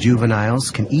lionesses and juveniles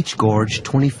can each gorge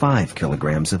 25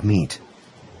 kilograms of meat.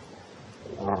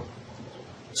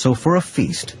 So for a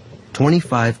feast,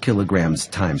 25 kilograms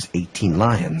times 18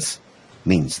 lions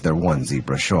means they're one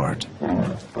zebra short.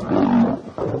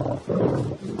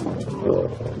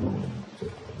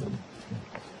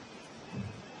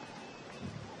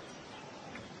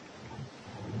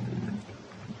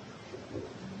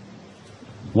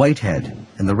 Whitehead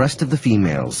and the rest of the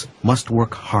females must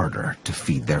work harder to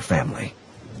feed their family.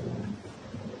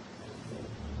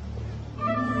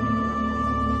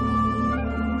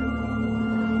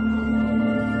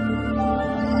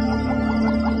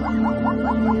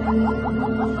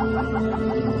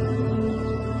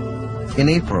 In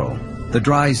April, the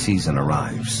dry season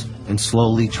arrives and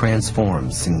slowly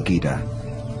transforms Singida.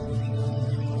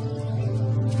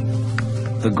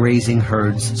 The grazing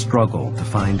herds struggle to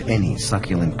find any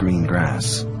succulent green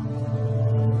grass.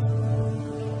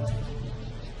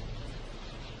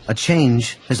 A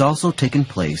change has also taken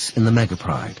place in the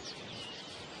megapride.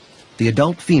 The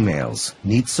adult females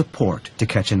need support to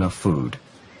catch enough food,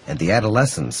 and the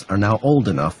adolescents are now old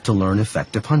enough to learn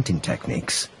effective hunting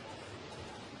techniques.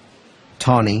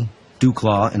 Tawny,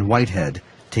 Dewclaw, and Whitehead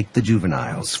take the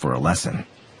juveniles for a lesson.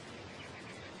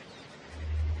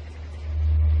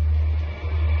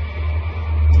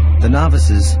 The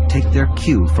novices take their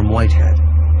cue from Whitehead.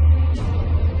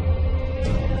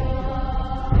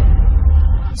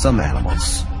 Some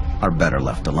animals are better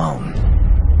left alone.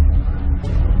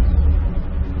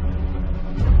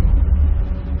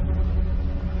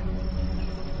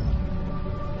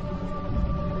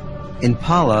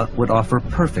 Impala would offer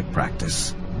perfect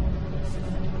practice.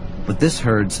 But this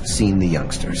herd's seen the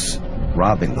youngsters,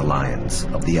 robbing the lions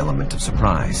of the element of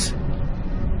surprise.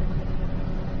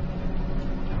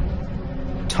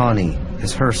 Tawny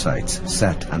has her sights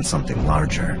set on something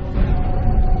larger.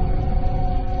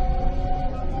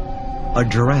 A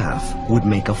giraffe would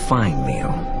make a fine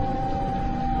meal.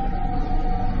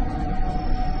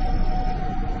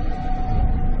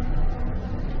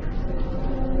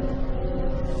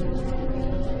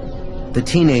 The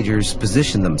teenagers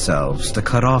position themselves to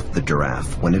cut off the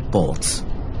giraffe when it bolts.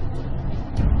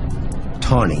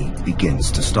 Tawny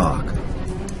begins to stalk.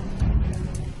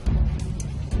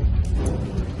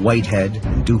 Whitehead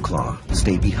and Dewclaw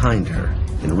stay behind her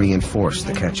and reinforce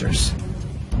the catchers.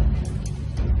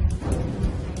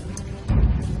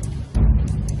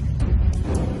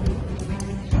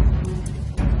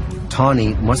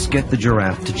 Tawny must get the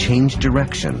giraffe to change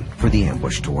direction for the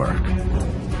ambush to work.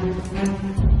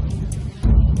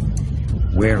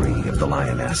 Wary of the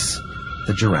lioness,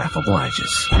 the giraffe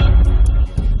obliges.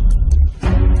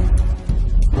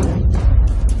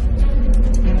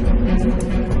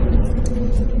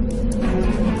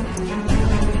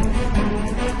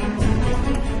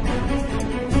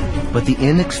 But the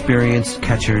inexperienced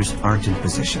catchers aren't in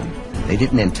position. They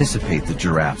didn't anticipate the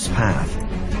giraffe's path.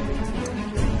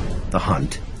 The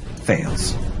hunt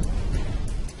fails.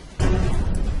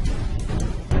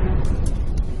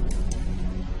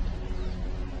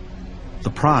 The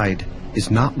pride is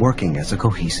not working as a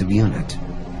cohesive unit.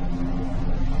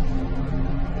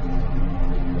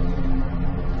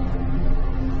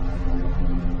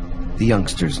 The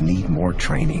youngsters need more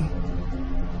training.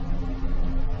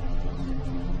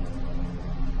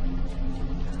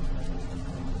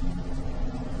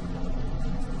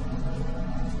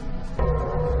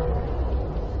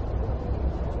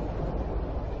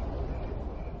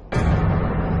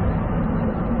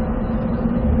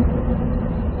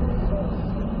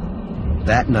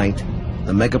 That night,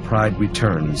 the megapride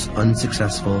returns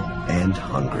unsuccessful and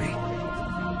hungry.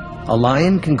 A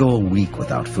lion can go a week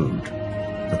without food,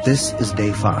 but this is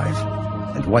day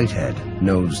 5, and Whitehead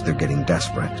knows they're getting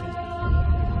desperate.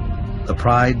 The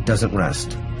pride doesn't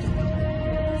rest.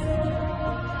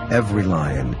 Every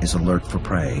lion is alert for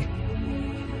prey.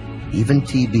 Even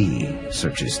TB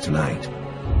searches tonight.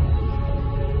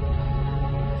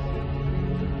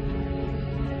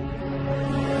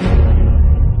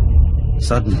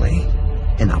 Suddenly,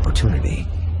 an opportunity.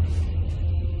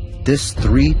 This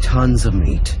 3 tons of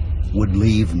meat would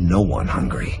leave no one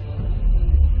hungry.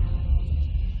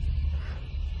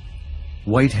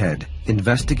 Whitehead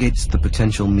investigates the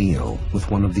potential meal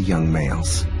with one of the young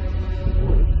males.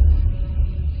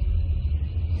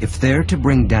 If they're to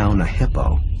bring down a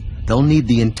hippo, they'll need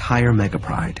the entire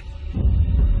megapride.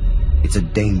 It's a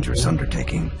dangerous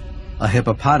undertaking. A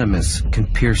hippopotamus can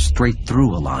pierce straight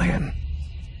through a lion.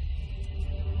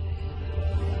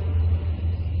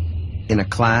 In a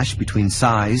clash between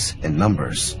size and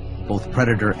numbers, both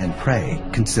predator and prey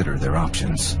consider their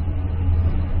options.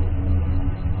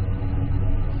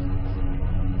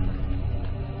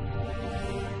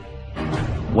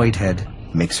 Whitehead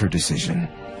makes her decision.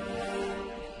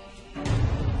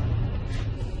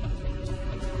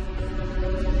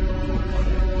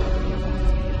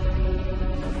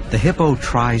 The hippo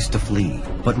tries to flee,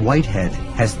 but Whitehead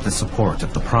has the support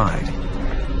of the pride.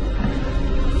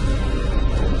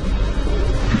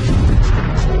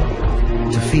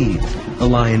 To feed, the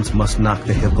lions must knock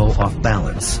the hippo off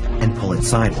balance and pull it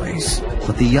sideways,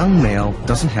 but the young male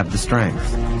doesn't have the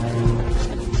strength.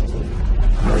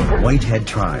 Whitehead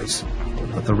tries,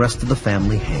 but the rest of the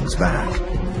family hangs back.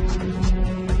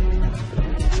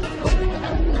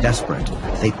 Desperate,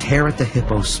 they tear at the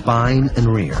hippo's spine and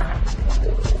rear.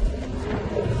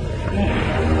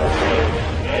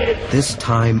 This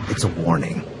time, it's a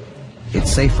warning.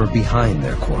 It's safer behind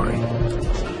their quarry.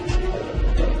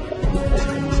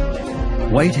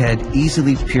 Whitehead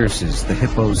easily pierces the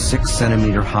hippo's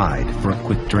 6-centimeter hide for a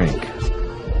quick drink.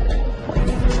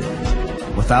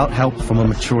 Without help from a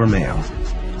mature male,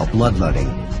 a bloodletting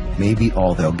may be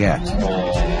all they'll get.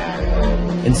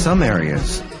 In some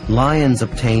areas, lions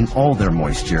obtain all their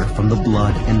moisture from the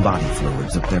blood and body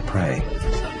fluids of their prey.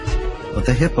 But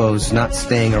the hippo's not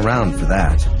staying around for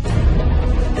that.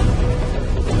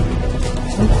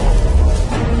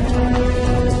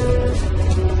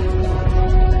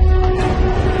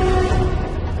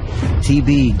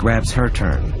 TB grabs her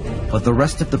turn, but the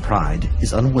rest of the pride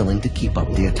is unwilling to keep up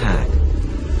the attack.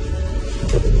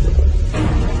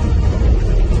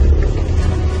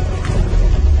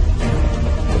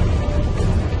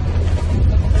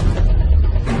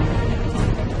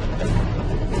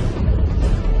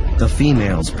 The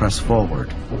females press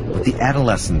forward, but the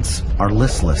adolescents are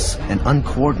listless and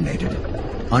uncoordinated,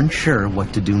 unsure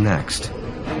what to do next.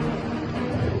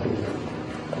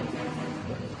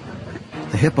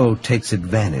 The hippo takes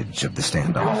advantage of the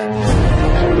standoff.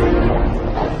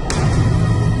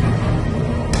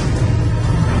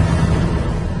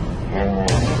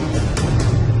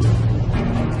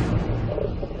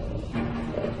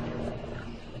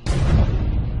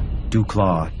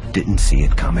 Duclaw didn't see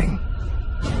it coming.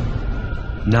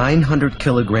 900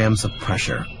 kilograms of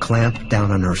pressure clamped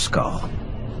down on her skull.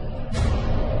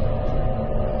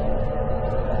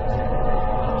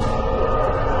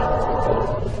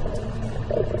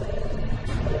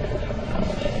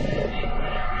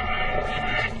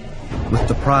 With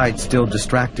the pride still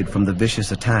distracted from the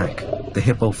vicious attack, the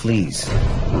hippo flees.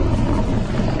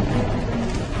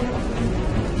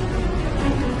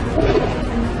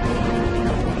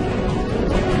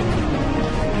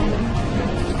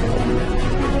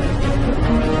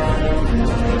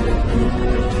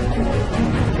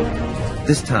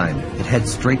 This time, it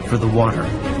heads straight for the water.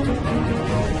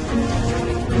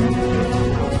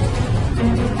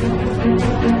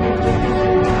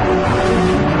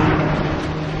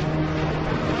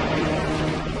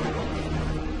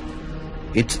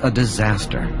 It's a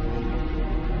disaster.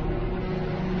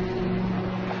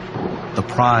 The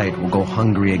Pride will go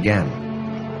hungry again.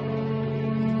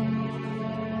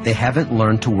 They haven't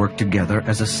learned to work together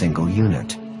as a single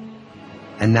unit.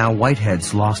 And now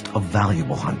Whitehead's lost a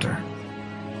valuable hunter.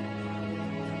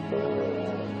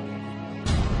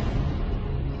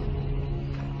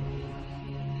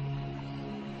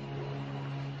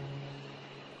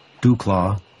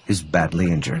 Dewclaw is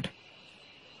badly injured.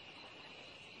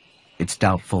 It's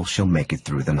doubtful she'll make it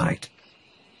through the night.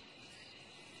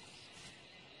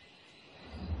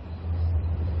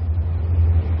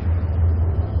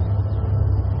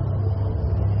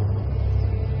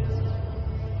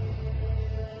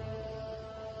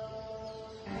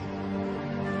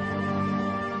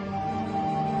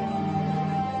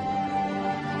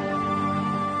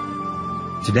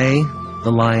 Today,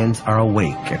 the lions are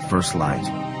awake at first light.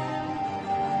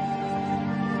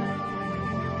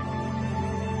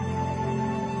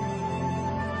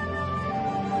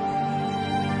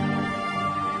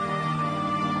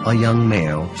 A young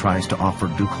male tries to offer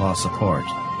Dewclaw support,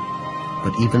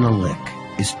 but even a lick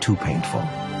is too painful.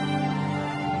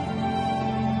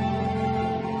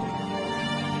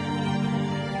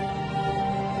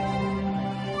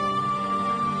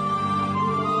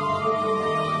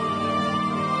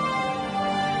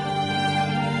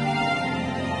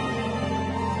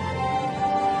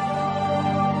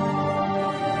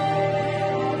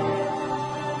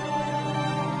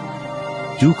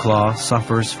 Dewclaw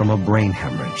suffers from a brain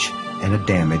hemorrhage and a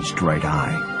damaged right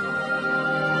eye.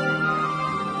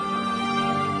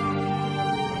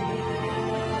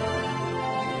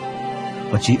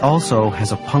 But she also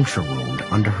has a puncture wound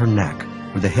under her neck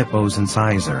where the hippo's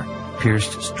incisor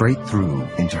pierced straight through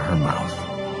into her mouth.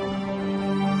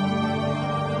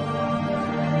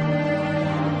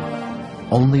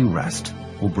 Only rest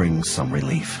will bring some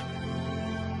relief.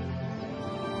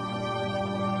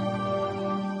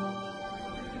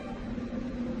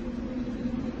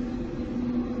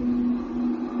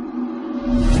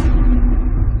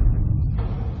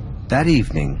 That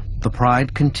evening, the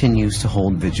Pride continues to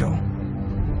hold vigil.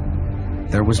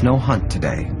 There was no hunt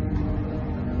today.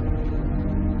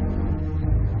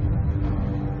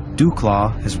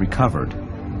 Dewclaw has recovered,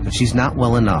 but she's not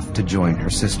well enough to join her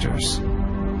sisters.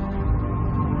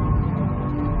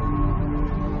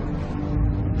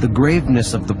 The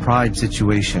graveness of the Pride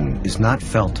situation is not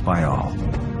felt by all.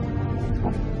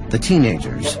 The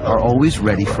teenagers are always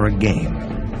ready for a game,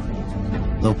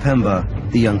 though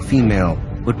Pemba, the young female,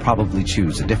 would probably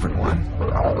choose a different one.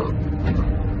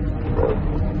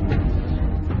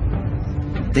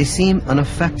 They seem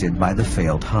unaffected by the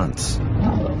failed hunts.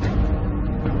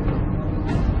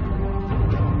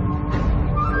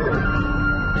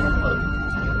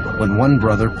 When one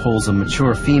brother pulls a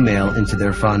mature female into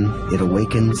their fun, it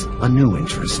awakens a new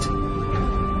interest.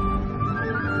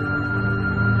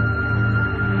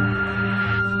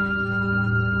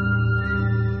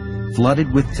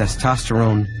 Flooded with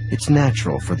testosterone, it's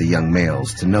natural for the young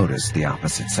males to notice the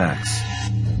opposite sex.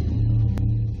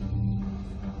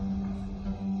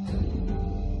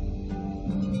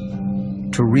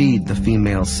 To read the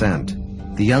female scent,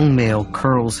 the young male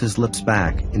curls his lips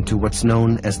back into what's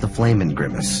known as the flamen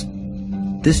grimace.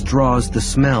 This draws the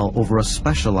smell over a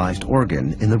specialized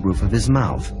organ in the roof of his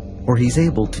mouth, where he's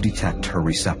able to detect her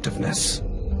receptiveness.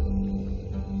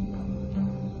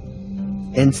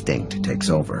 Instinct takes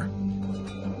over.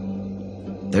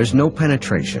 There's no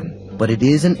penetration, but it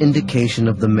is an indication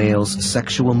of the male's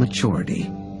sexual maturity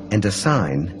and a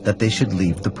sign that they should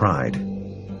leave the Pride.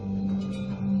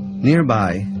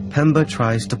 Nearby, Pemba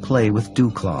tries to play with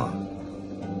Dewclaw.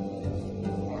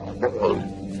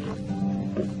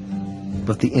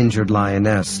 But the injured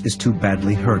lioness is too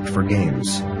badly hurt for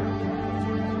games.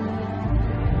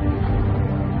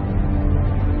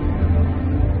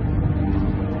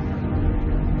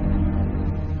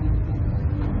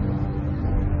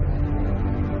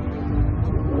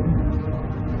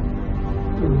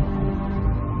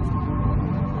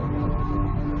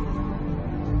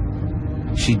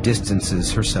 She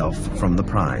distances herself from the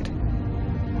Pride.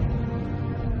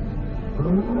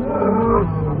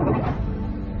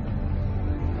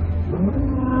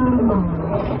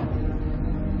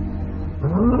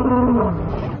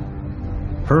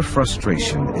 Her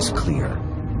frustration is clear.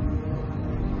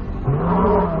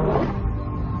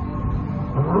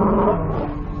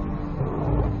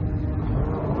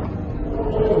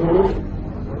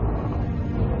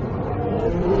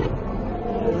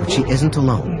 But she isn't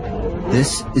alone.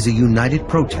 This is a united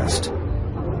protest,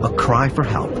 a cry for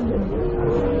help.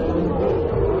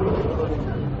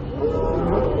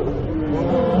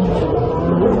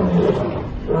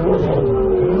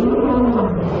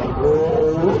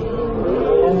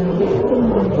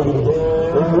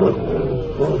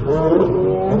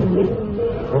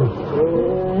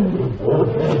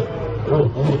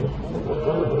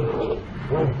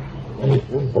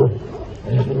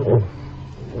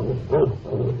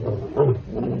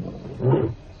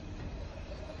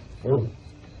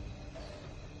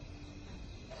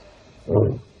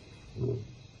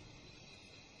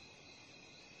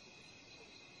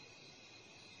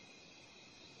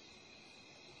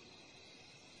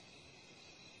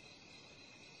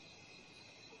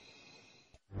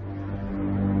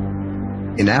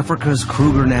 In Africa's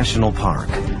Kruger National Park,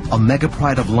 a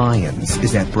megapride of lions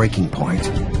is at breaking point.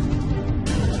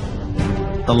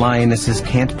 The lionesses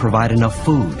can't provide enough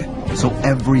food, so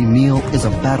every meal is a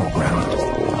battleground.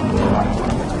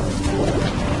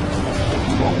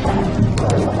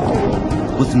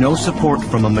 With no support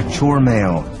from a mature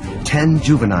male, 10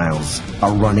 juveniles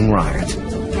are running riot.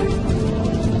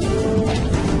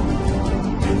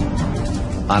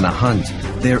 On a hunt,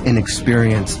 their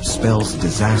inexperience spells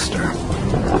disaster.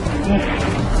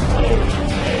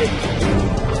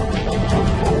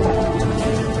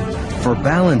 For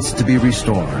balance to be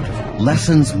restored,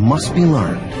 lessons must be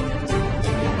learned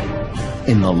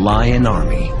in the Lion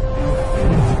Army.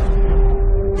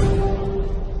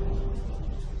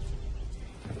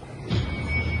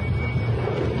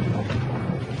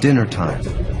 Dinner time.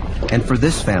 And for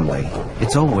this family,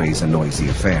 it's always a noisy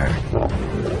affair.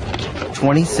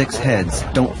 26 heads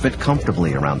don't fit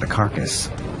comfortably around a carcass,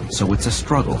 so it's a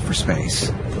struggle for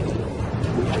space.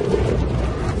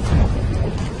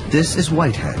 This is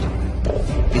Whitehead.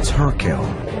 It's her kill.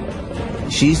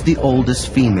 She's the oldest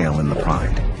female in the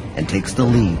pride and takes the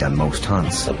lead on most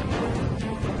hunts.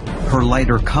 Her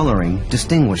lighter coloring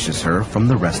distinguishes her from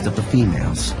the rest of the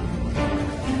females.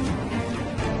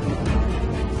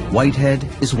 Whitehead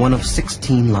is one of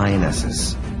 16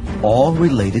 lionesses, all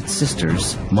related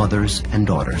sisters, mothers, and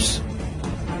daughters.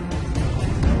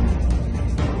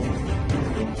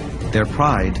 Their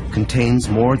pride contains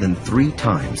more than 3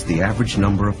 times the average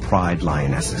number of pride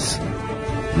lionesses,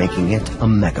 making it a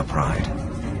mega pride.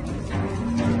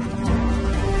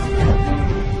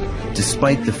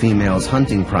 Despite the females'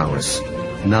 hunting prowess,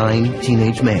 9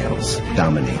 teenage males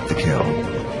dominate the kill.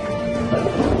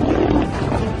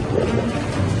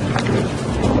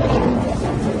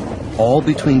 All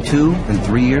between 2 and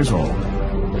 3 years old.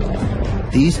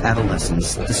 These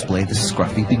adolescents display the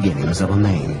scruffy beginnings of a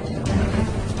mane.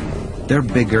 They're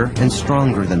bigger and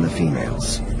stronger than the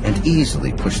females, and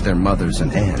easily push their mothers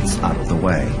and aunts out of the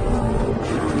way.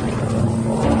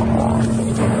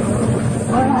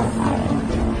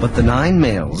 But the 9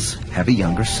 males have a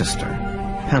younger sister,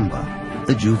 Pemba,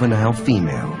 the juvenile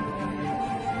female.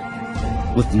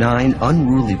 With 9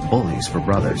 unruly bullies for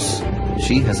brothers,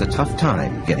 she has a tough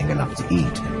time getting enough to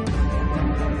eat.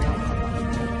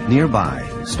 Nearby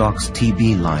stalks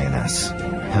TB lioness,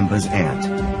 Pemba's aunt.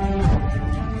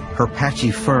 Her patchy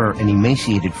fur and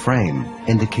emaciated frame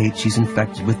indicate she's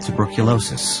infected with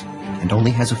tuberculosis and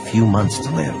only has a few months to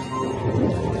live.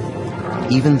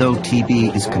 Even though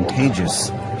TB is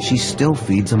contagious, she still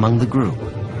feeds among the group,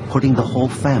 putting the whole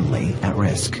family at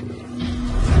risk.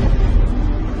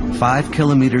 5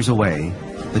 kilometers away,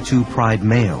 the 2 pride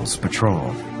males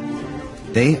patrol.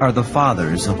 They are the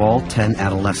fathers of all 10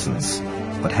 adolescents,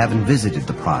 but haven't visited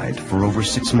the pride for over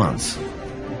 6 months.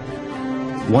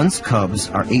 Once cubs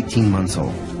are 18 months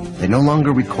old, they no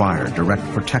longer require direct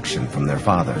protection from their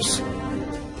fathers.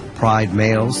 Pride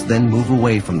males then move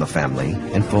away from the family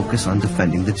and focus on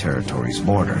defending the territory's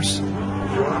borders.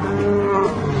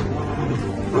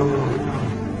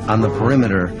 On the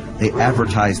perimeter, they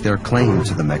advertise their claim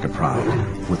to the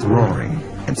megapride with roaring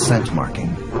and scent marking.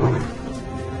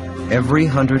 Every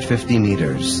 150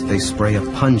 meters, they spray a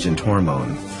pungent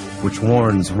hormone, which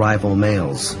warns rival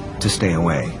males to stay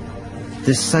away.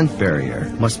 This scent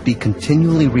barrier must be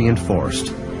continually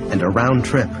reinforced, and a round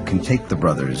trip can take the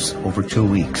brothers over 2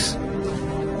 weeks.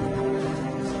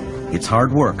 It's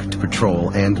hard work to patrol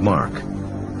and mark,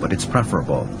 but it's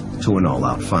preferable to an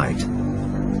all-out fight.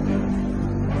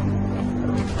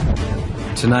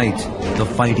 Tonight, the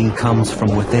fighting comes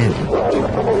from within.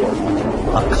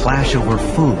 A clash over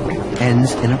food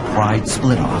ends in a pride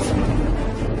split-off.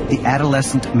 The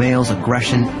adolescent male's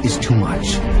aggression is too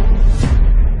much.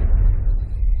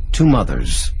 2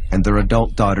 mothers and their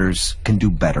adult daughters can do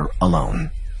better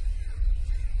alone.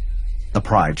 The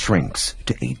pride shrinks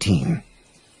to 18.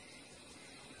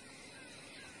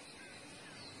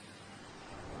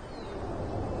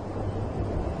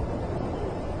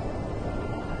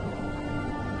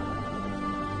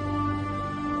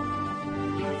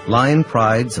 Lion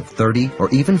prides of 30 or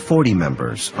even 40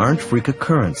 members aren't freak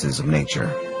occurrences of nature.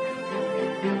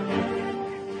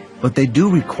 But they do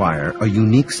require a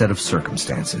unique set of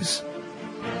circumstances.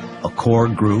 A core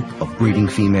group of breeding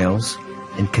females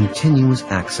and continuous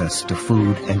access to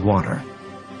food and water.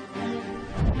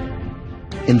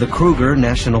 In the Kruger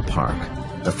National Park,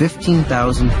 the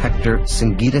 15,000-hectare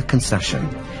Singita concession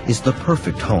is the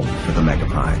perfect home for the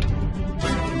megapride.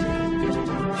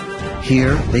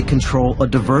 Here, they control a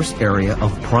diverse area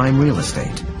of prime real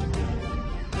estate.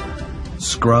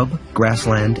 Scrub,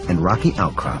 grassland, and rocky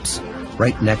outcrops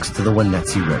right next to the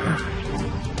Wenatchee River.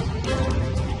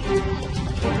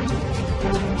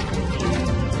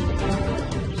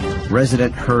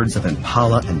 Resident herds of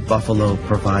impala and buffalo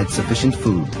provide sufficient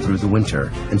food through the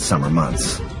winter and summer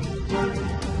months.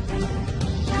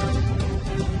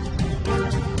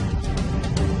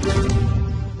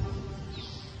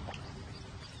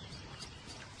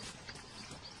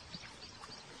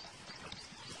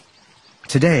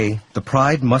 Today, the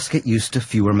pride must get used to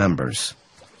fewer members.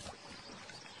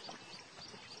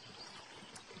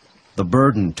 The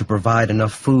burden to provide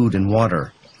enough food and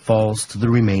water falls to the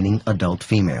remaining adult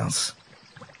females.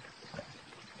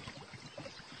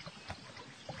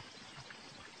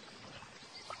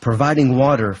 Providing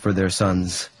water for their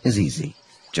sons is easy,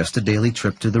 just a daily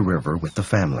trip to the river with the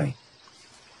family.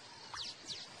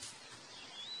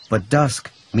 But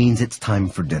dusk means it's time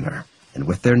for dinner, and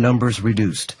with their numbers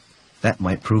reduced, that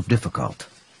might prove difficult.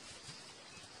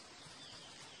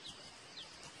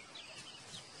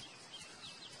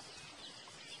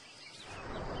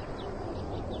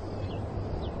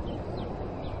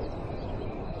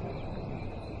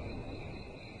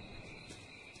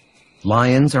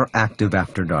 Lions are active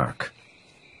after dark.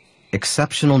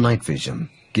 Exceptional night vision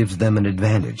gives them an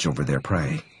advantage over their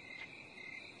prey.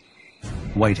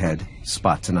 Whitehead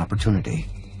spots an opportunity.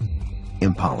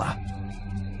 Impala.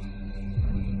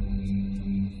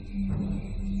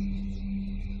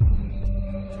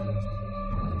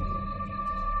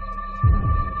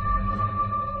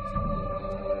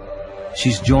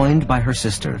 She's joined by her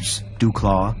sisters,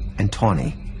 Dewclaw and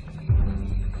Tawny.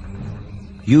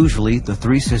 Usually, the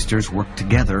three sisters work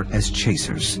together as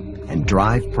chasers and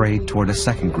drive prey toward a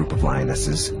second group of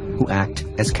lionesses who act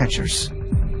as catchers.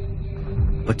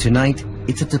 But tonight,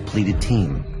 it's a depleted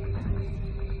team.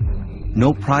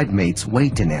 No pride mates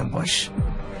wait in ambush.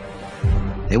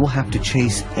 They will have to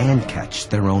chase and catch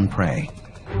their own prey.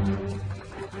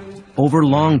 Over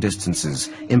long distances,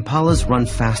 impalas run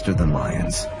faster than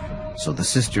lions, so the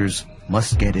sisters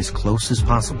must get as close as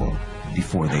possible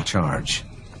before they charge.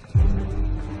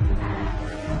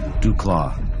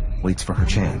 Dewclaw waits for her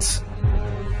chance.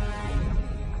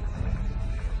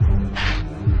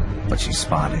 But she's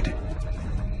spotted.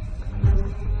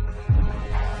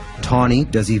 Tawny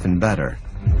does even better.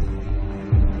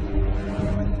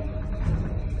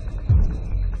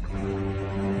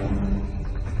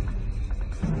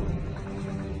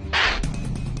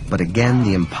 But again,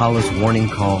 the impala's warning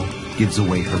call gives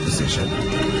away her position.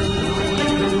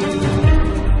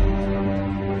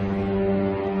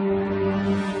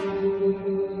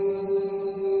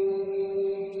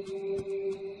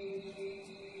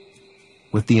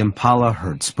 With the impala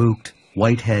herd spooked,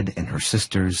 Whitehead and her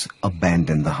sisters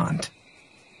abandon the hunt.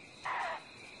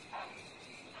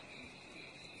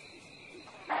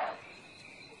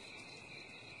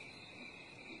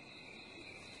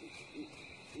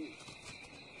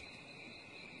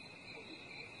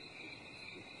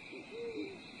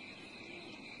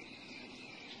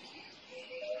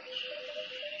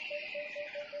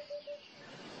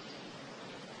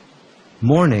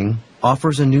 Morning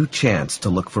offers a new chance to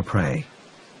look for prey.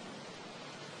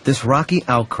 This rocky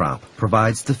outcrop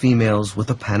provides the females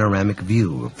with a panoramic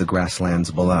view of the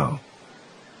grasslands below.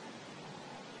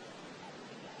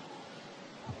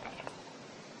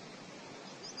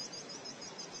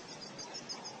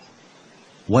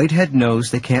 Whitehead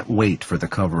knows they can't wait for the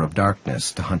cover of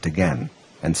darkness to hunt again,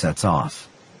 and sets off.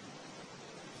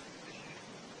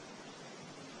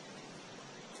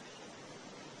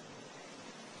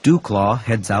 Dewclaw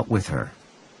heads out with her.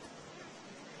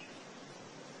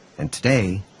 And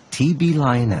today, TB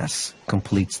Lioness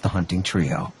completes the hunting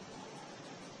trio.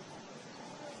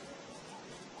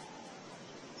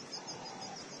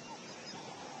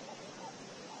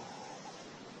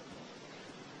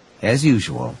 As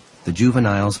usual, the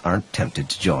juveniles aren't tempted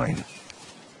to join.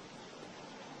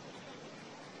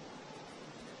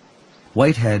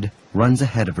 Whitehead runs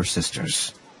ahead of her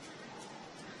sisters.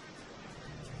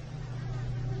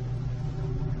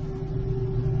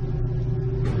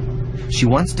 She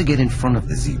wants to get in front of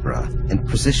the zebra and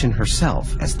position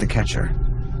herself as the catcher.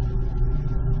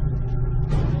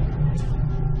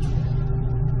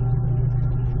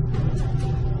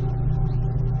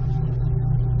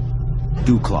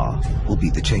 Dewclaw will be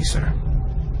the chaser.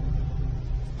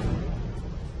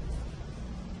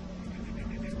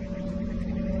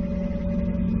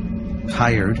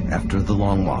 Tired after the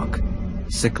long walk,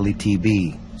 sickly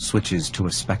TB switches to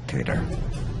a spectator.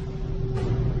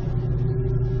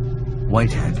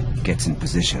 Whitehead gets in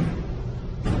position.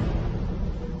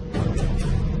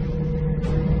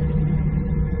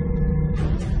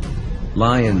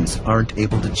 Lions aren't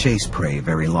able to chase prey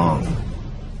very long.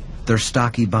 Their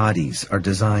stocky bodies are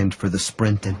designed for the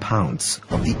sprint and pounce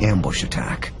of the ambush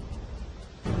attack.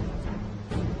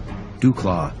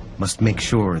 Dewclaw must make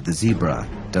sure the zebra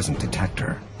doesn't detect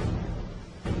her.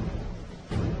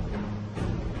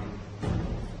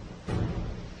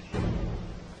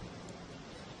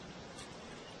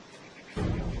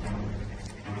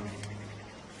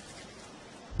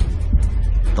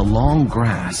 The long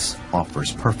grass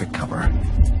offers perfect cover.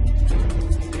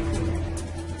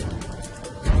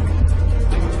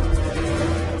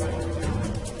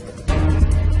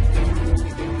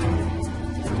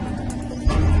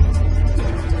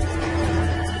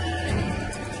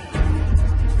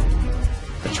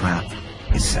 The trap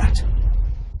is set.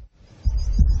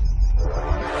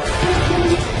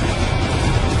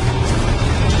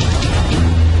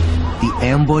 The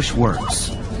ambush works.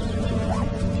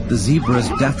 The zebra's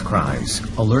death cries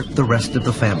alert the rest of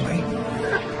the family.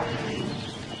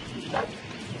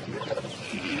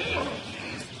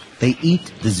 They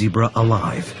eat the zebra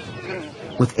alive.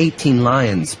 With 18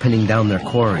 lions pinning down their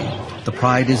quarry, the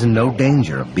pride is in no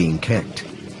danger of being kicked.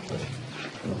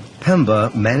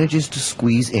 Pemba manages to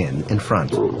squeeze in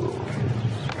front.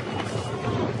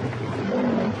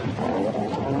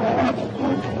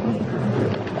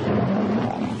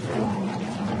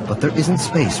 But there isn't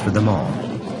space for them all.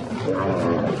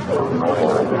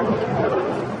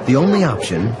 The only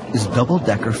option is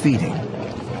double-decker feeding.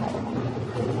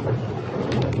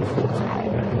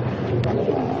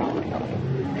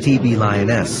 TB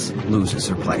Lioness loses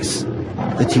her place.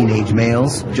 The teenage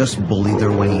males just bully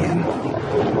their way in.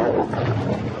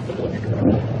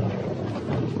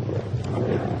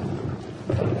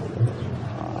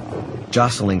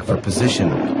 Jostling for position,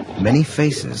 many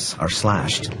faces are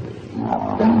slashed.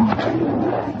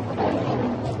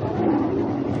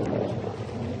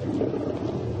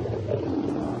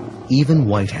 Even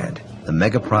Whitehead, the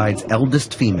megapride's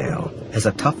eldest female, has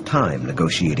a tough time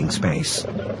negotiating space.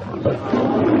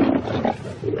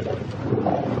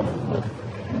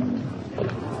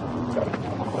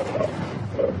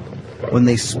 When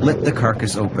they split the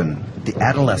carcass open, the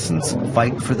adolescents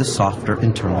fight for the softer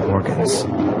internal organs.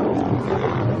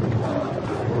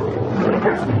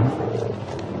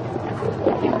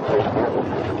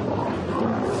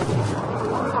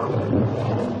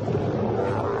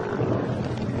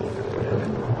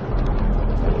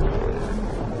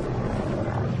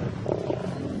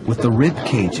 With the rib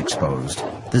cage exposed,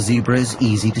 the zebra is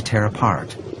easy to tear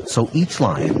apart, so each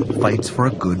lion fights for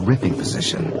a good ripping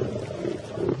position.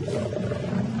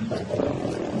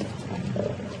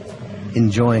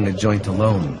 Enjoying a joint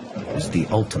alone is the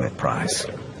ultimate prize.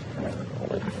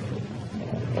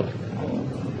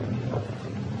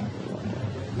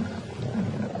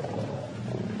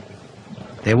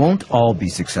 They won't all be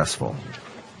successful,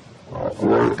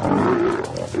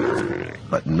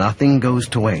 but nothing goes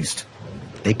to waste.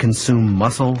 They consume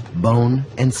muscle, bone,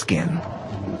 and skin.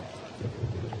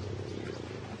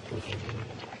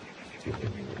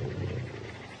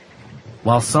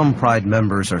 While some pride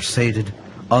members are sated,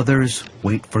 others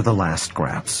wait for the last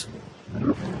scraps.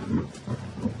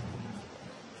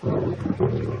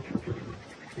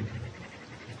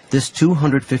 This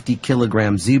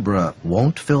 250-kilogram zebra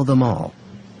won't fill them all.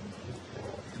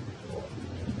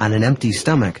 On an empty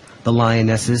stomach, the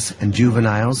lionesses and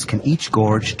juveniles can each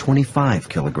gorge 25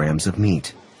 kilograms of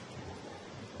meat.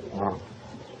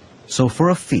 So for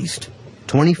a feast,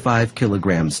 25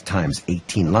 kilograms times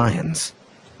 18 lions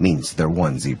means they're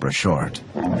one zebra short.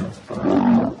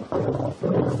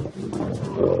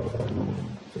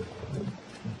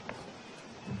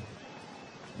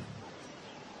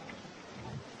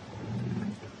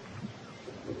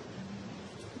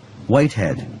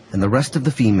 Whitehead and the rest of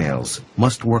the females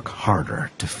must work harder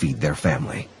to feed their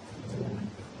family.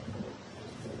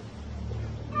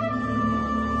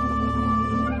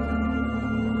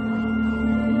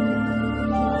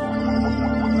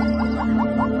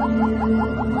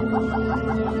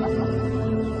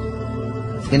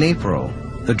 In April,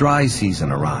 the dry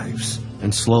season arrives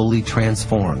and slowly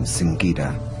transforms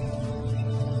Singida.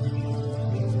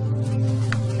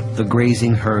 The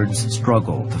grazing herds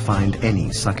struggle to find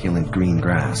any succulent green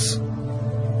grass.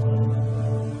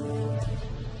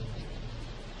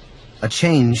 A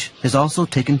change has also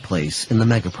taken place in the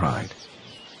megapride.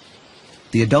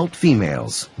 The adult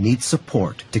females need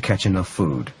support to catch enough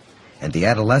food, and the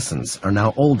adolescents are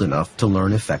now old enough to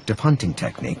learn effective hunting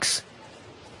techniques.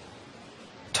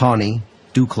 Tawny,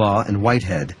 Dewclaw, and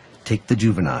Whitehead take the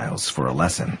juveniles for a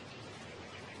lesson.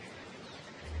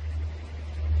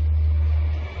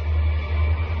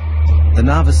 The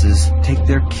novices take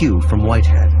their cue from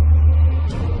Whitehead.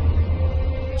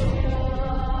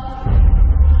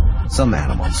 Some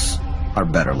animals are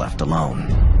better left alone.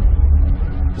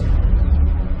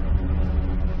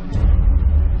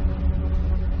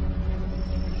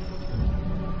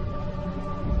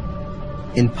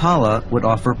 Impala would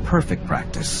offer perfect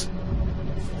practice.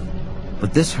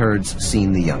 But this herd's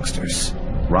seen the youngsters,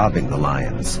 robbing the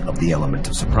lions of the element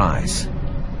of surprise.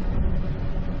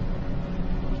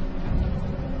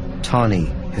 Tawny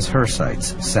has her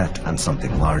sights set on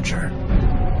something larger.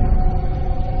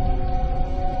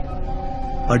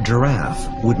 A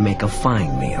giraffe would make a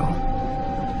fine meal.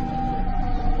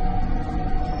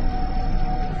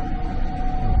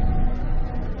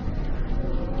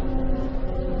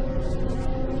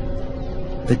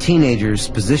 The teenagers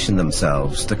position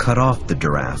themselves to cut off the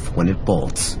giraffe when it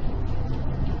bolts.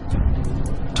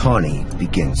 Tawny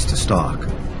begins to stalk.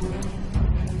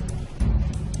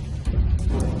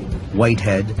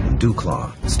 Whitehead and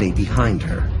Dewclaw stay behind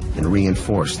her and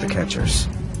reinforce the catchers.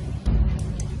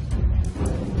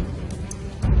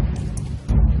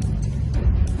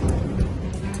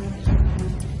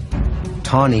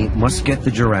 Tawny must get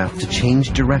the giraffe to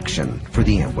change direction for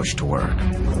the ambush to work.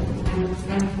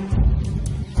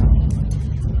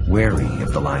 Wary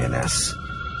of the lioness,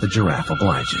 the giraffe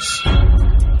obliges.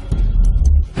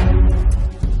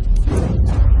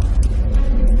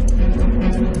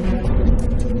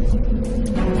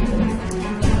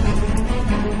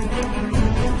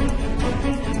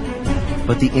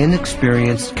 But the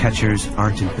inexperienced catchers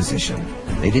aren't in position.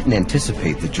 They didn't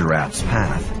anticipate the giraffe's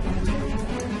path.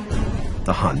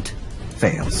 The hunt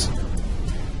fails.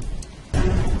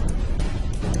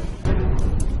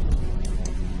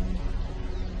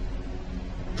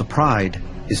 The pride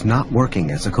is not working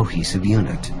as a cohesive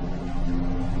unit.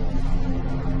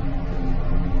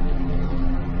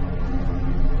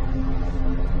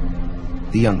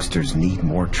 The youngsters need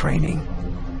more training.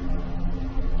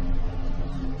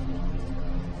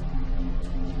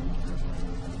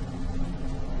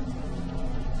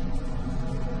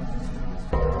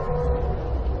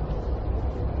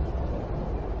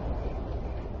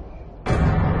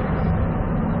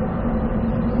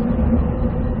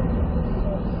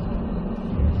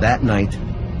 That night,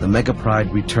 the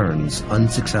megapride returns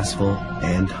unsuccessful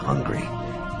and hungry.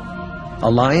 A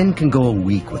lion can go a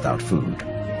week without food,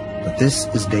 but this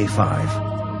is day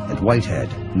 5, and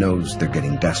Whitehead knows they're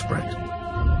getting desperate.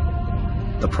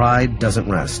 The pride doesn't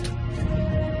rest.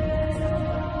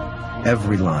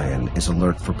 Every lion is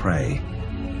alert for prey.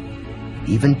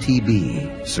 Even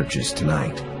TB searches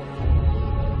tonight.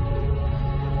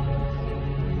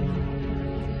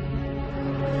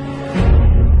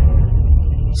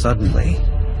 Suddenly,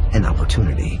 an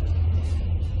opportunity.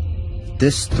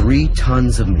 This 3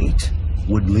 tons of meat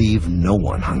would leave no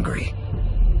one hungry.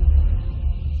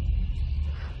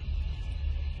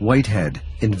 Whitehead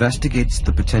investigates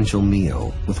the potential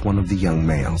meal with one of the young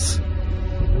males.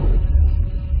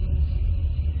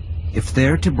 If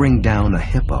they're to bring down a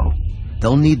hippo,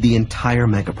 they'll need the entire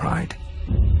megapride.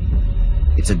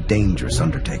 It's a dangerous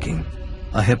undertaking.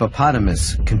 A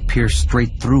hippopotamus can pierce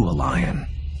straight through a lion.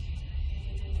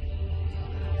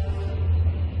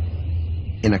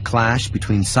 In a clash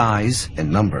between size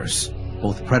and numbers,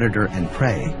 both predator and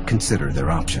prey consider their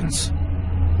options.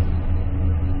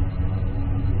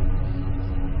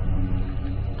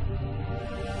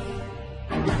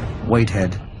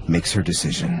 Whitehead makes her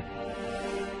decision.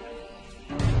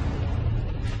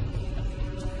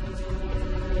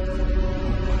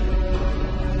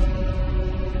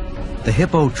 The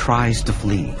hippo tries to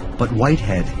flee, but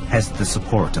Whitehead has the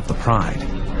support of the pride.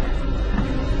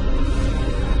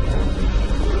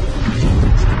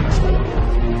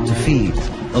 To feed,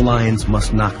 the lions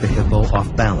must knock the hippo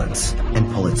off balance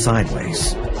and pull it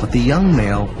sideways, but the young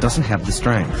male doesn't have the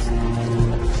strength.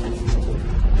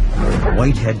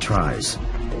 Whitehead tries,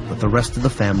 but the rest of the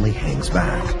family hangs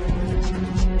back.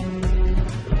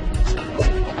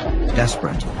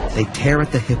 Desperate, they tear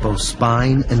at the hippo's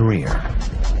spine and rear.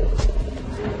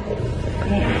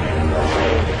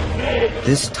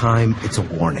 This time, it's a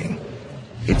warning.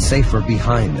 It's safer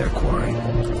behind their quarry.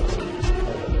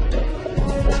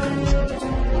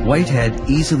 Whitehead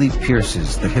easily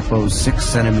pierces the hippo's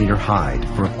 6-centimeter hide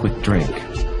for a quick drink.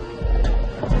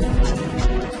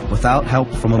 Without help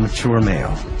from a mature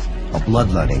male, a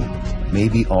bloodletting may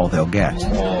be all they'll get.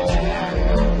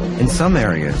 In some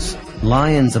areas,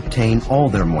 lions obtain all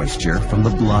their moisture from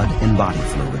the blood and body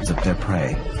fluids of their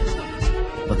prey.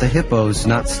 But the hippo's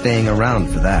not staying around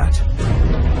for that.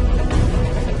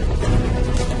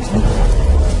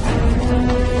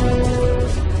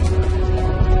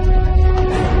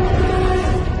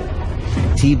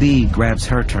 TB grabs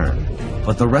her turn,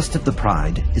 but the rest of the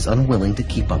pride is unwilling to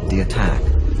keep up the attack.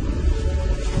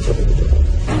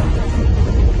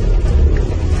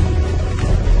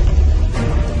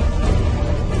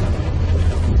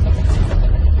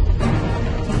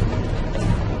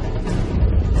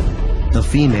 The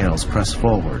females press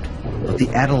forward, but the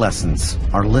adolescents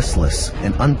are listless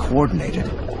and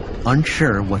uncoordinated,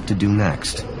 unsure what to do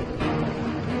next.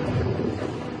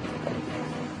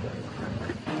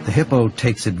 The hippo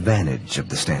takes advantage of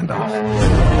the standoff.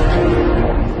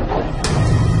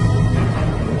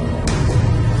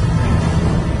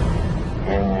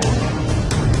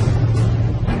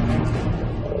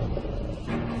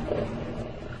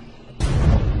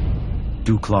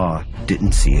 Duclaw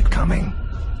didn't see it coming.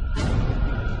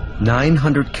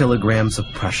 900 kilograms of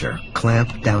pressure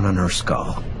clamped down on her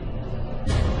skull.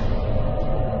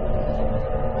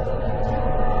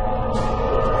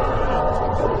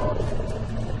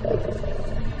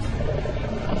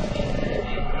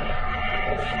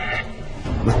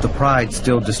 With the pride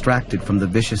still distracted from the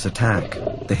vicious attack,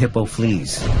 the hippo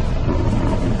flees.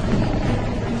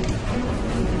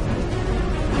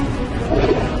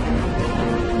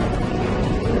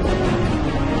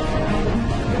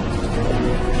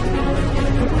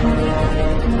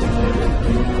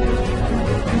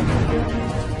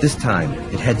 This time,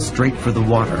 it heads straight for the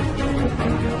water.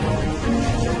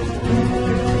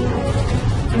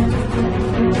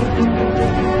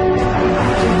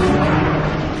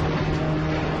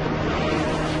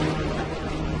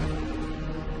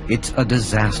 It's a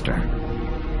disaster.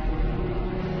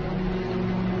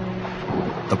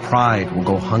 The pride will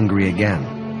go hungry again.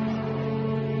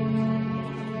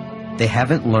 They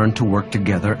haven't learned to work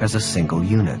together as a single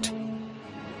unit.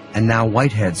 And now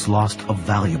Whitehead's lost a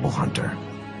valuable hunter.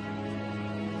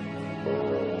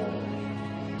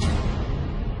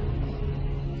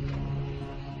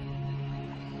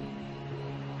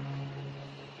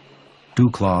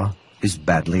 Duclaw is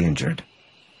badly injured.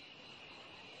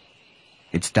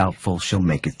 It's doubtful she'll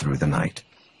make it through the night.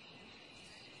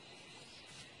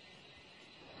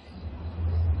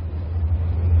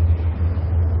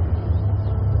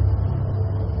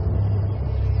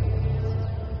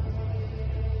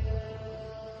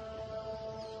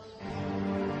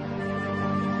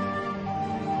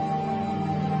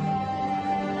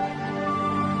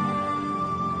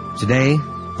 Today,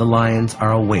 the lions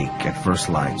are awake at first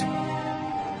light.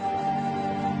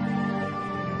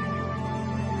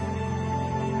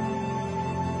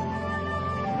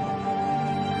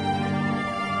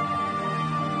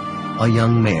 A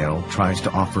young male tries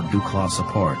to offer Duclaw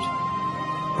support,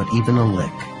 but even a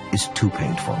lick is too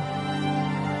painful.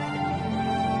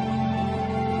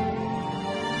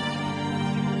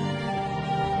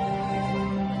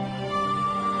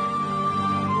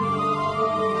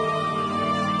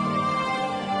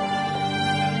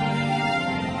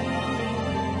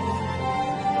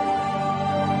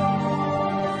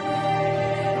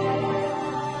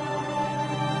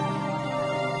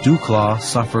 Duclaw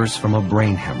suffers from a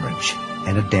brain hemorrhage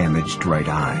and a damaged right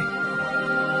eye.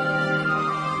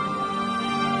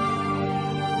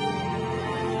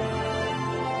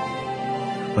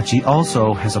 But she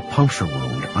also has a puncture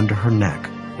wound under her neck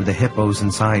where the hippo's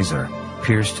incisor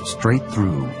pierced straight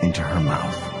through into her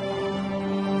mouth.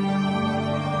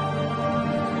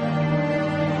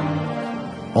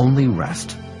 Only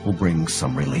rest will bring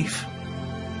some relief.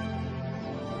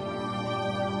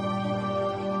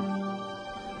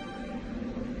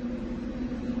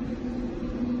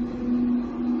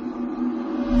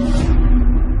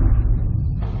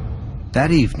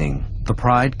 That evening, the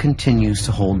pride continues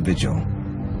to hold vigil.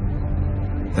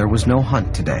 There was no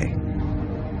hunt today.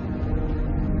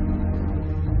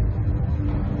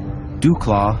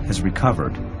 Duclaw has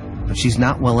recovered, but she's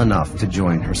not well enough to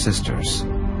join her sisters.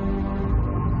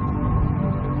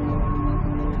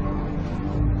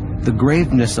 The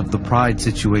graveness of the pride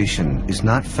situation is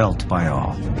not felt by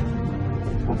all.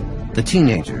 The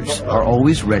teenagers are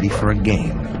always ready for a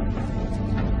game,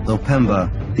 though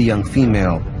Pemba, the young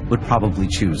female, would probably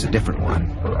choose a different one.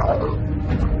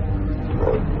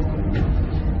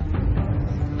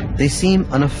 They seem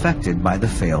unaffected by the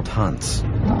failed hunts.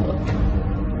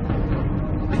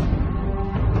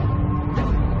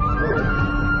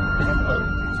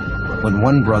 When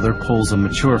one brother pulls a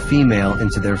mature female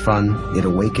into their fun, it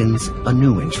awakens a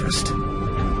new interest.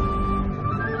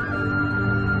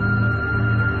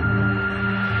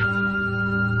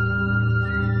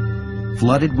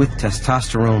 Flooded with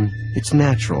testosterone, it's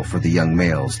natural for the young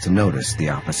males to notice the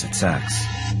opposite sex.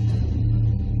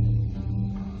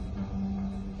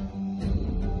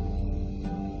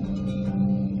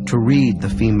 To read the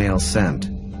female's scent,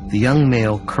 the young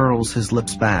male curls his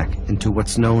lips back into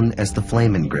what's known as the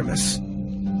flamen grimace.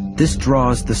 This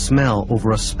draws the smell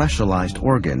over a specialized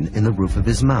organ in the roof of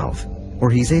his mouth,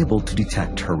 where he's able to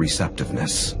detect her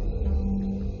receptiveness.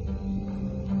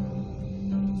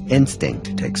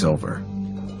 Instinct takes over.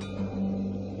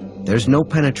 There's no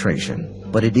penetration,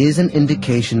 but it is an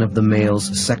indication of the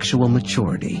male's sexual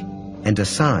maturity and a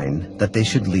sign that they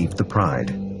should leave the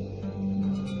pride.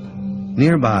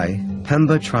 Nearby,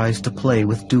 Pemba tries to play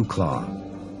with Dewclaw.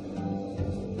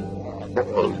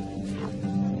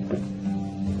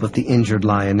 But the injured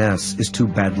lioness is too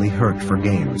badly hurt for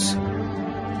games.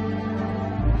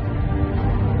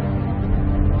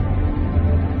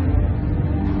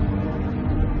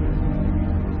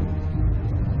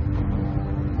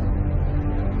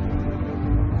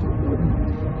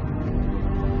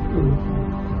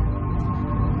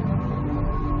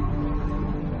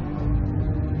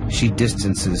 She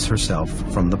distances herself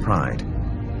from the pride.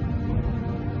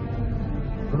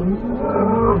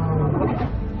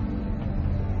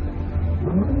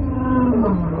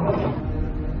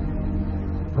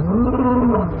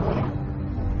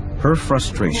 Her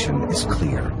frustration is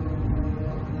clear.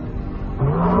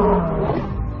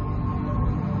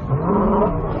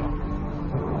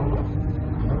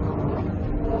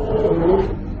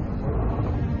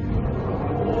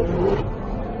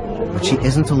 But she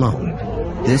isn't alone.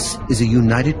 This is a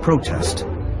united protest,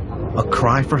 a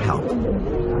cry for help.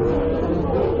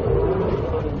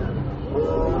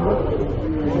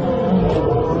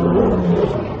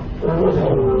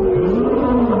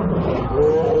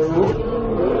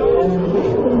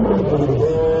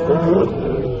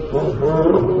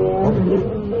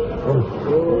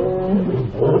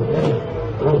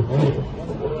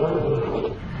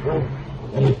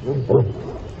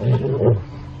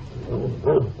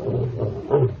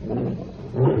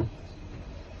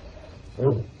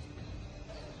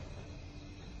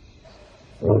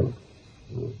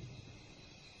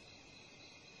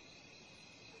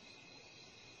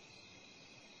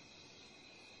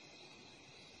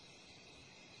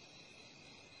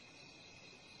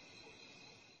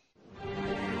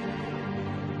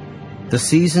 The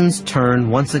seasons turn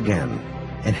once again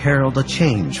and herald a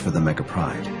change for the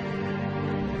megapride.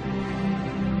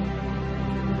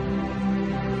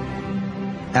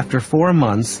 After 4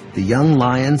 months, the young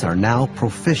lions are now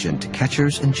proficient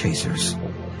catchers and chasers,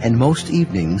 and most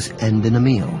evenings end in a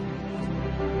meal.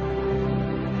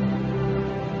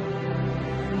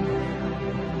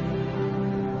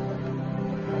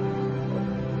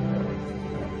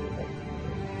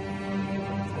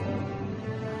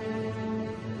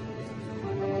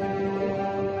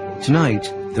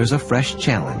 Tonight, there's a fresh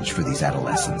challenge for these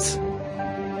adolescents.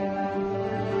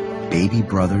 Baby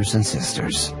brothers and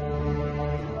sisters.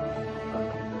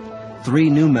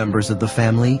 3 new members of the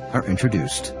family are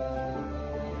introduced.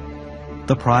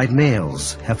 The pride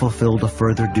males have fulfilled a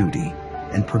further duty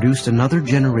and produced another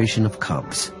generation of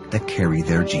cubs that carry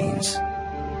their genes.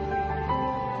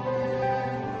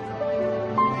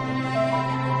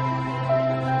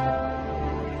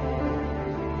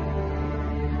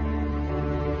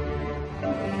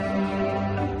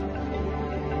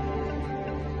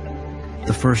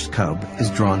 The first cub is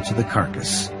drawn to the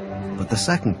carcass, but the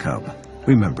second cub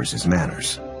remembers his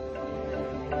manners.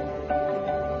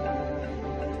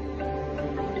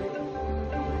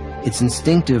 It's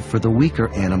instinctive for the weaker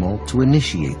animal to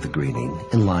initiate the greeting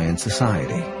in lion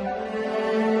society.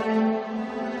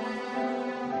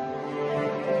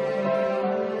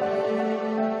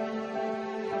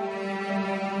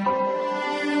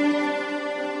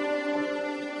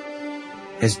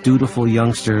 As dutiful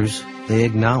youngsters, they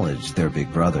acknowledge their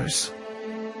big brothers.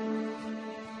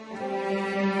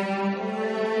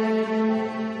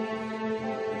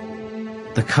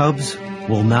 The cubs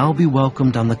will now be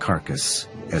welcomed on the carcass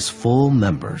as full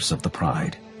members of the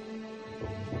pride.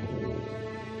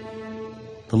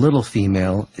 The little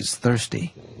female is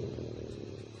thirsty,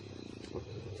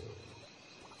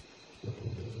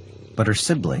 but her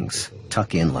siblings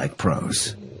tuck in like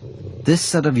pros. This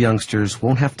set of youngsters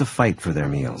won't have to fight for their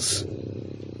meals.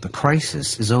 The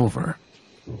crisis is over.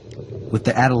 With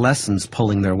the adolescents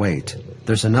pulling their weight,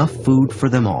 there's enough food for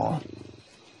them all.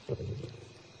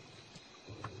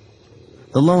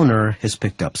 The loner has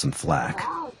picked up some flack.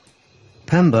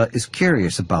 Pemba is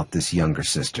curious about this younger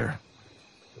sister.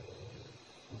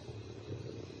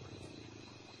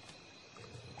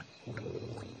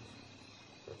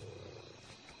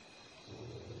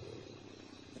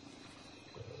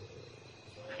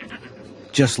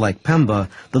 Just like Pemba,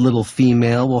 the little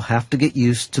female will have to get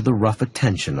used to the rough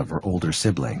attention of her older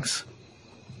siblings.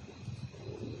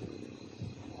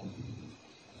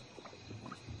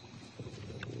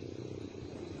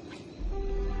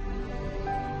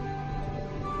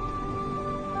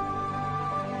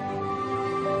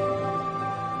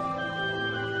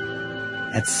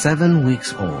 At 7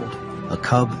 weeks old, a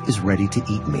cub is ready to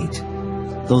eat meat,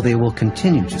 though they will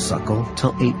continue to suckle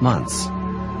till 8 months.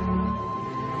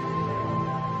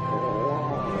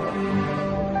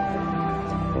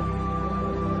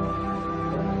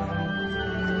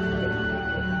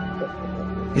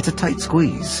 It's a tight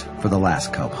squeeze for the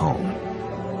last cub home.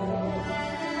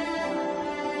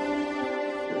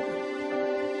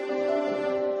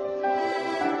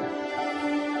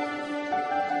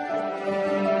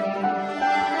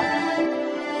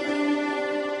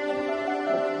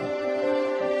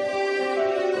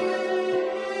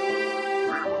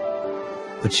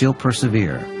 But she'll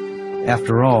persevere.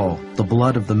 After all, the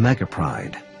blood of the mega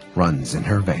pride runs in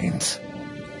her veins.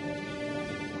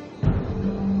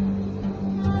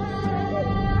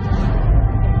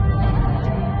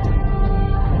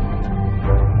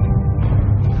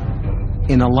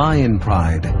 In a lion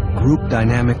pride, group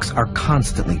dynamics are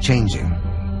constantly changing.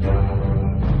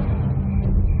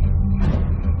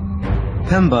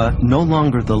 Pemba, no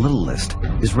longer the littlest,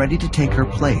 is ready to take her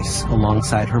place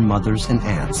alongside her mothers and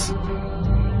aunts.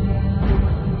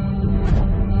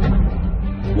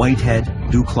 Whitehead,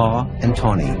 Dewclaw, and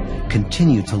Tawny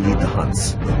continue to lead the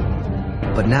hunts,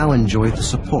 but now enjoy the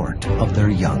support of their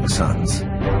young sons.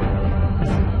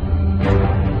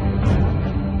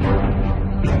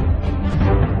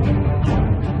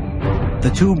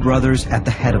 The two brothers at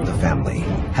the head of the family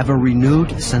have a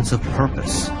renewed sense of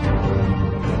purpose,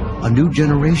 a new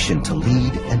generation to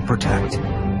lead and protect.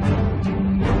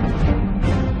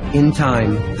 In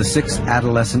time, the 6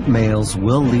 adolescent males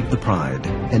will leave the pride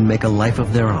and make a life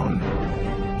of their own.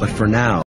 But for now,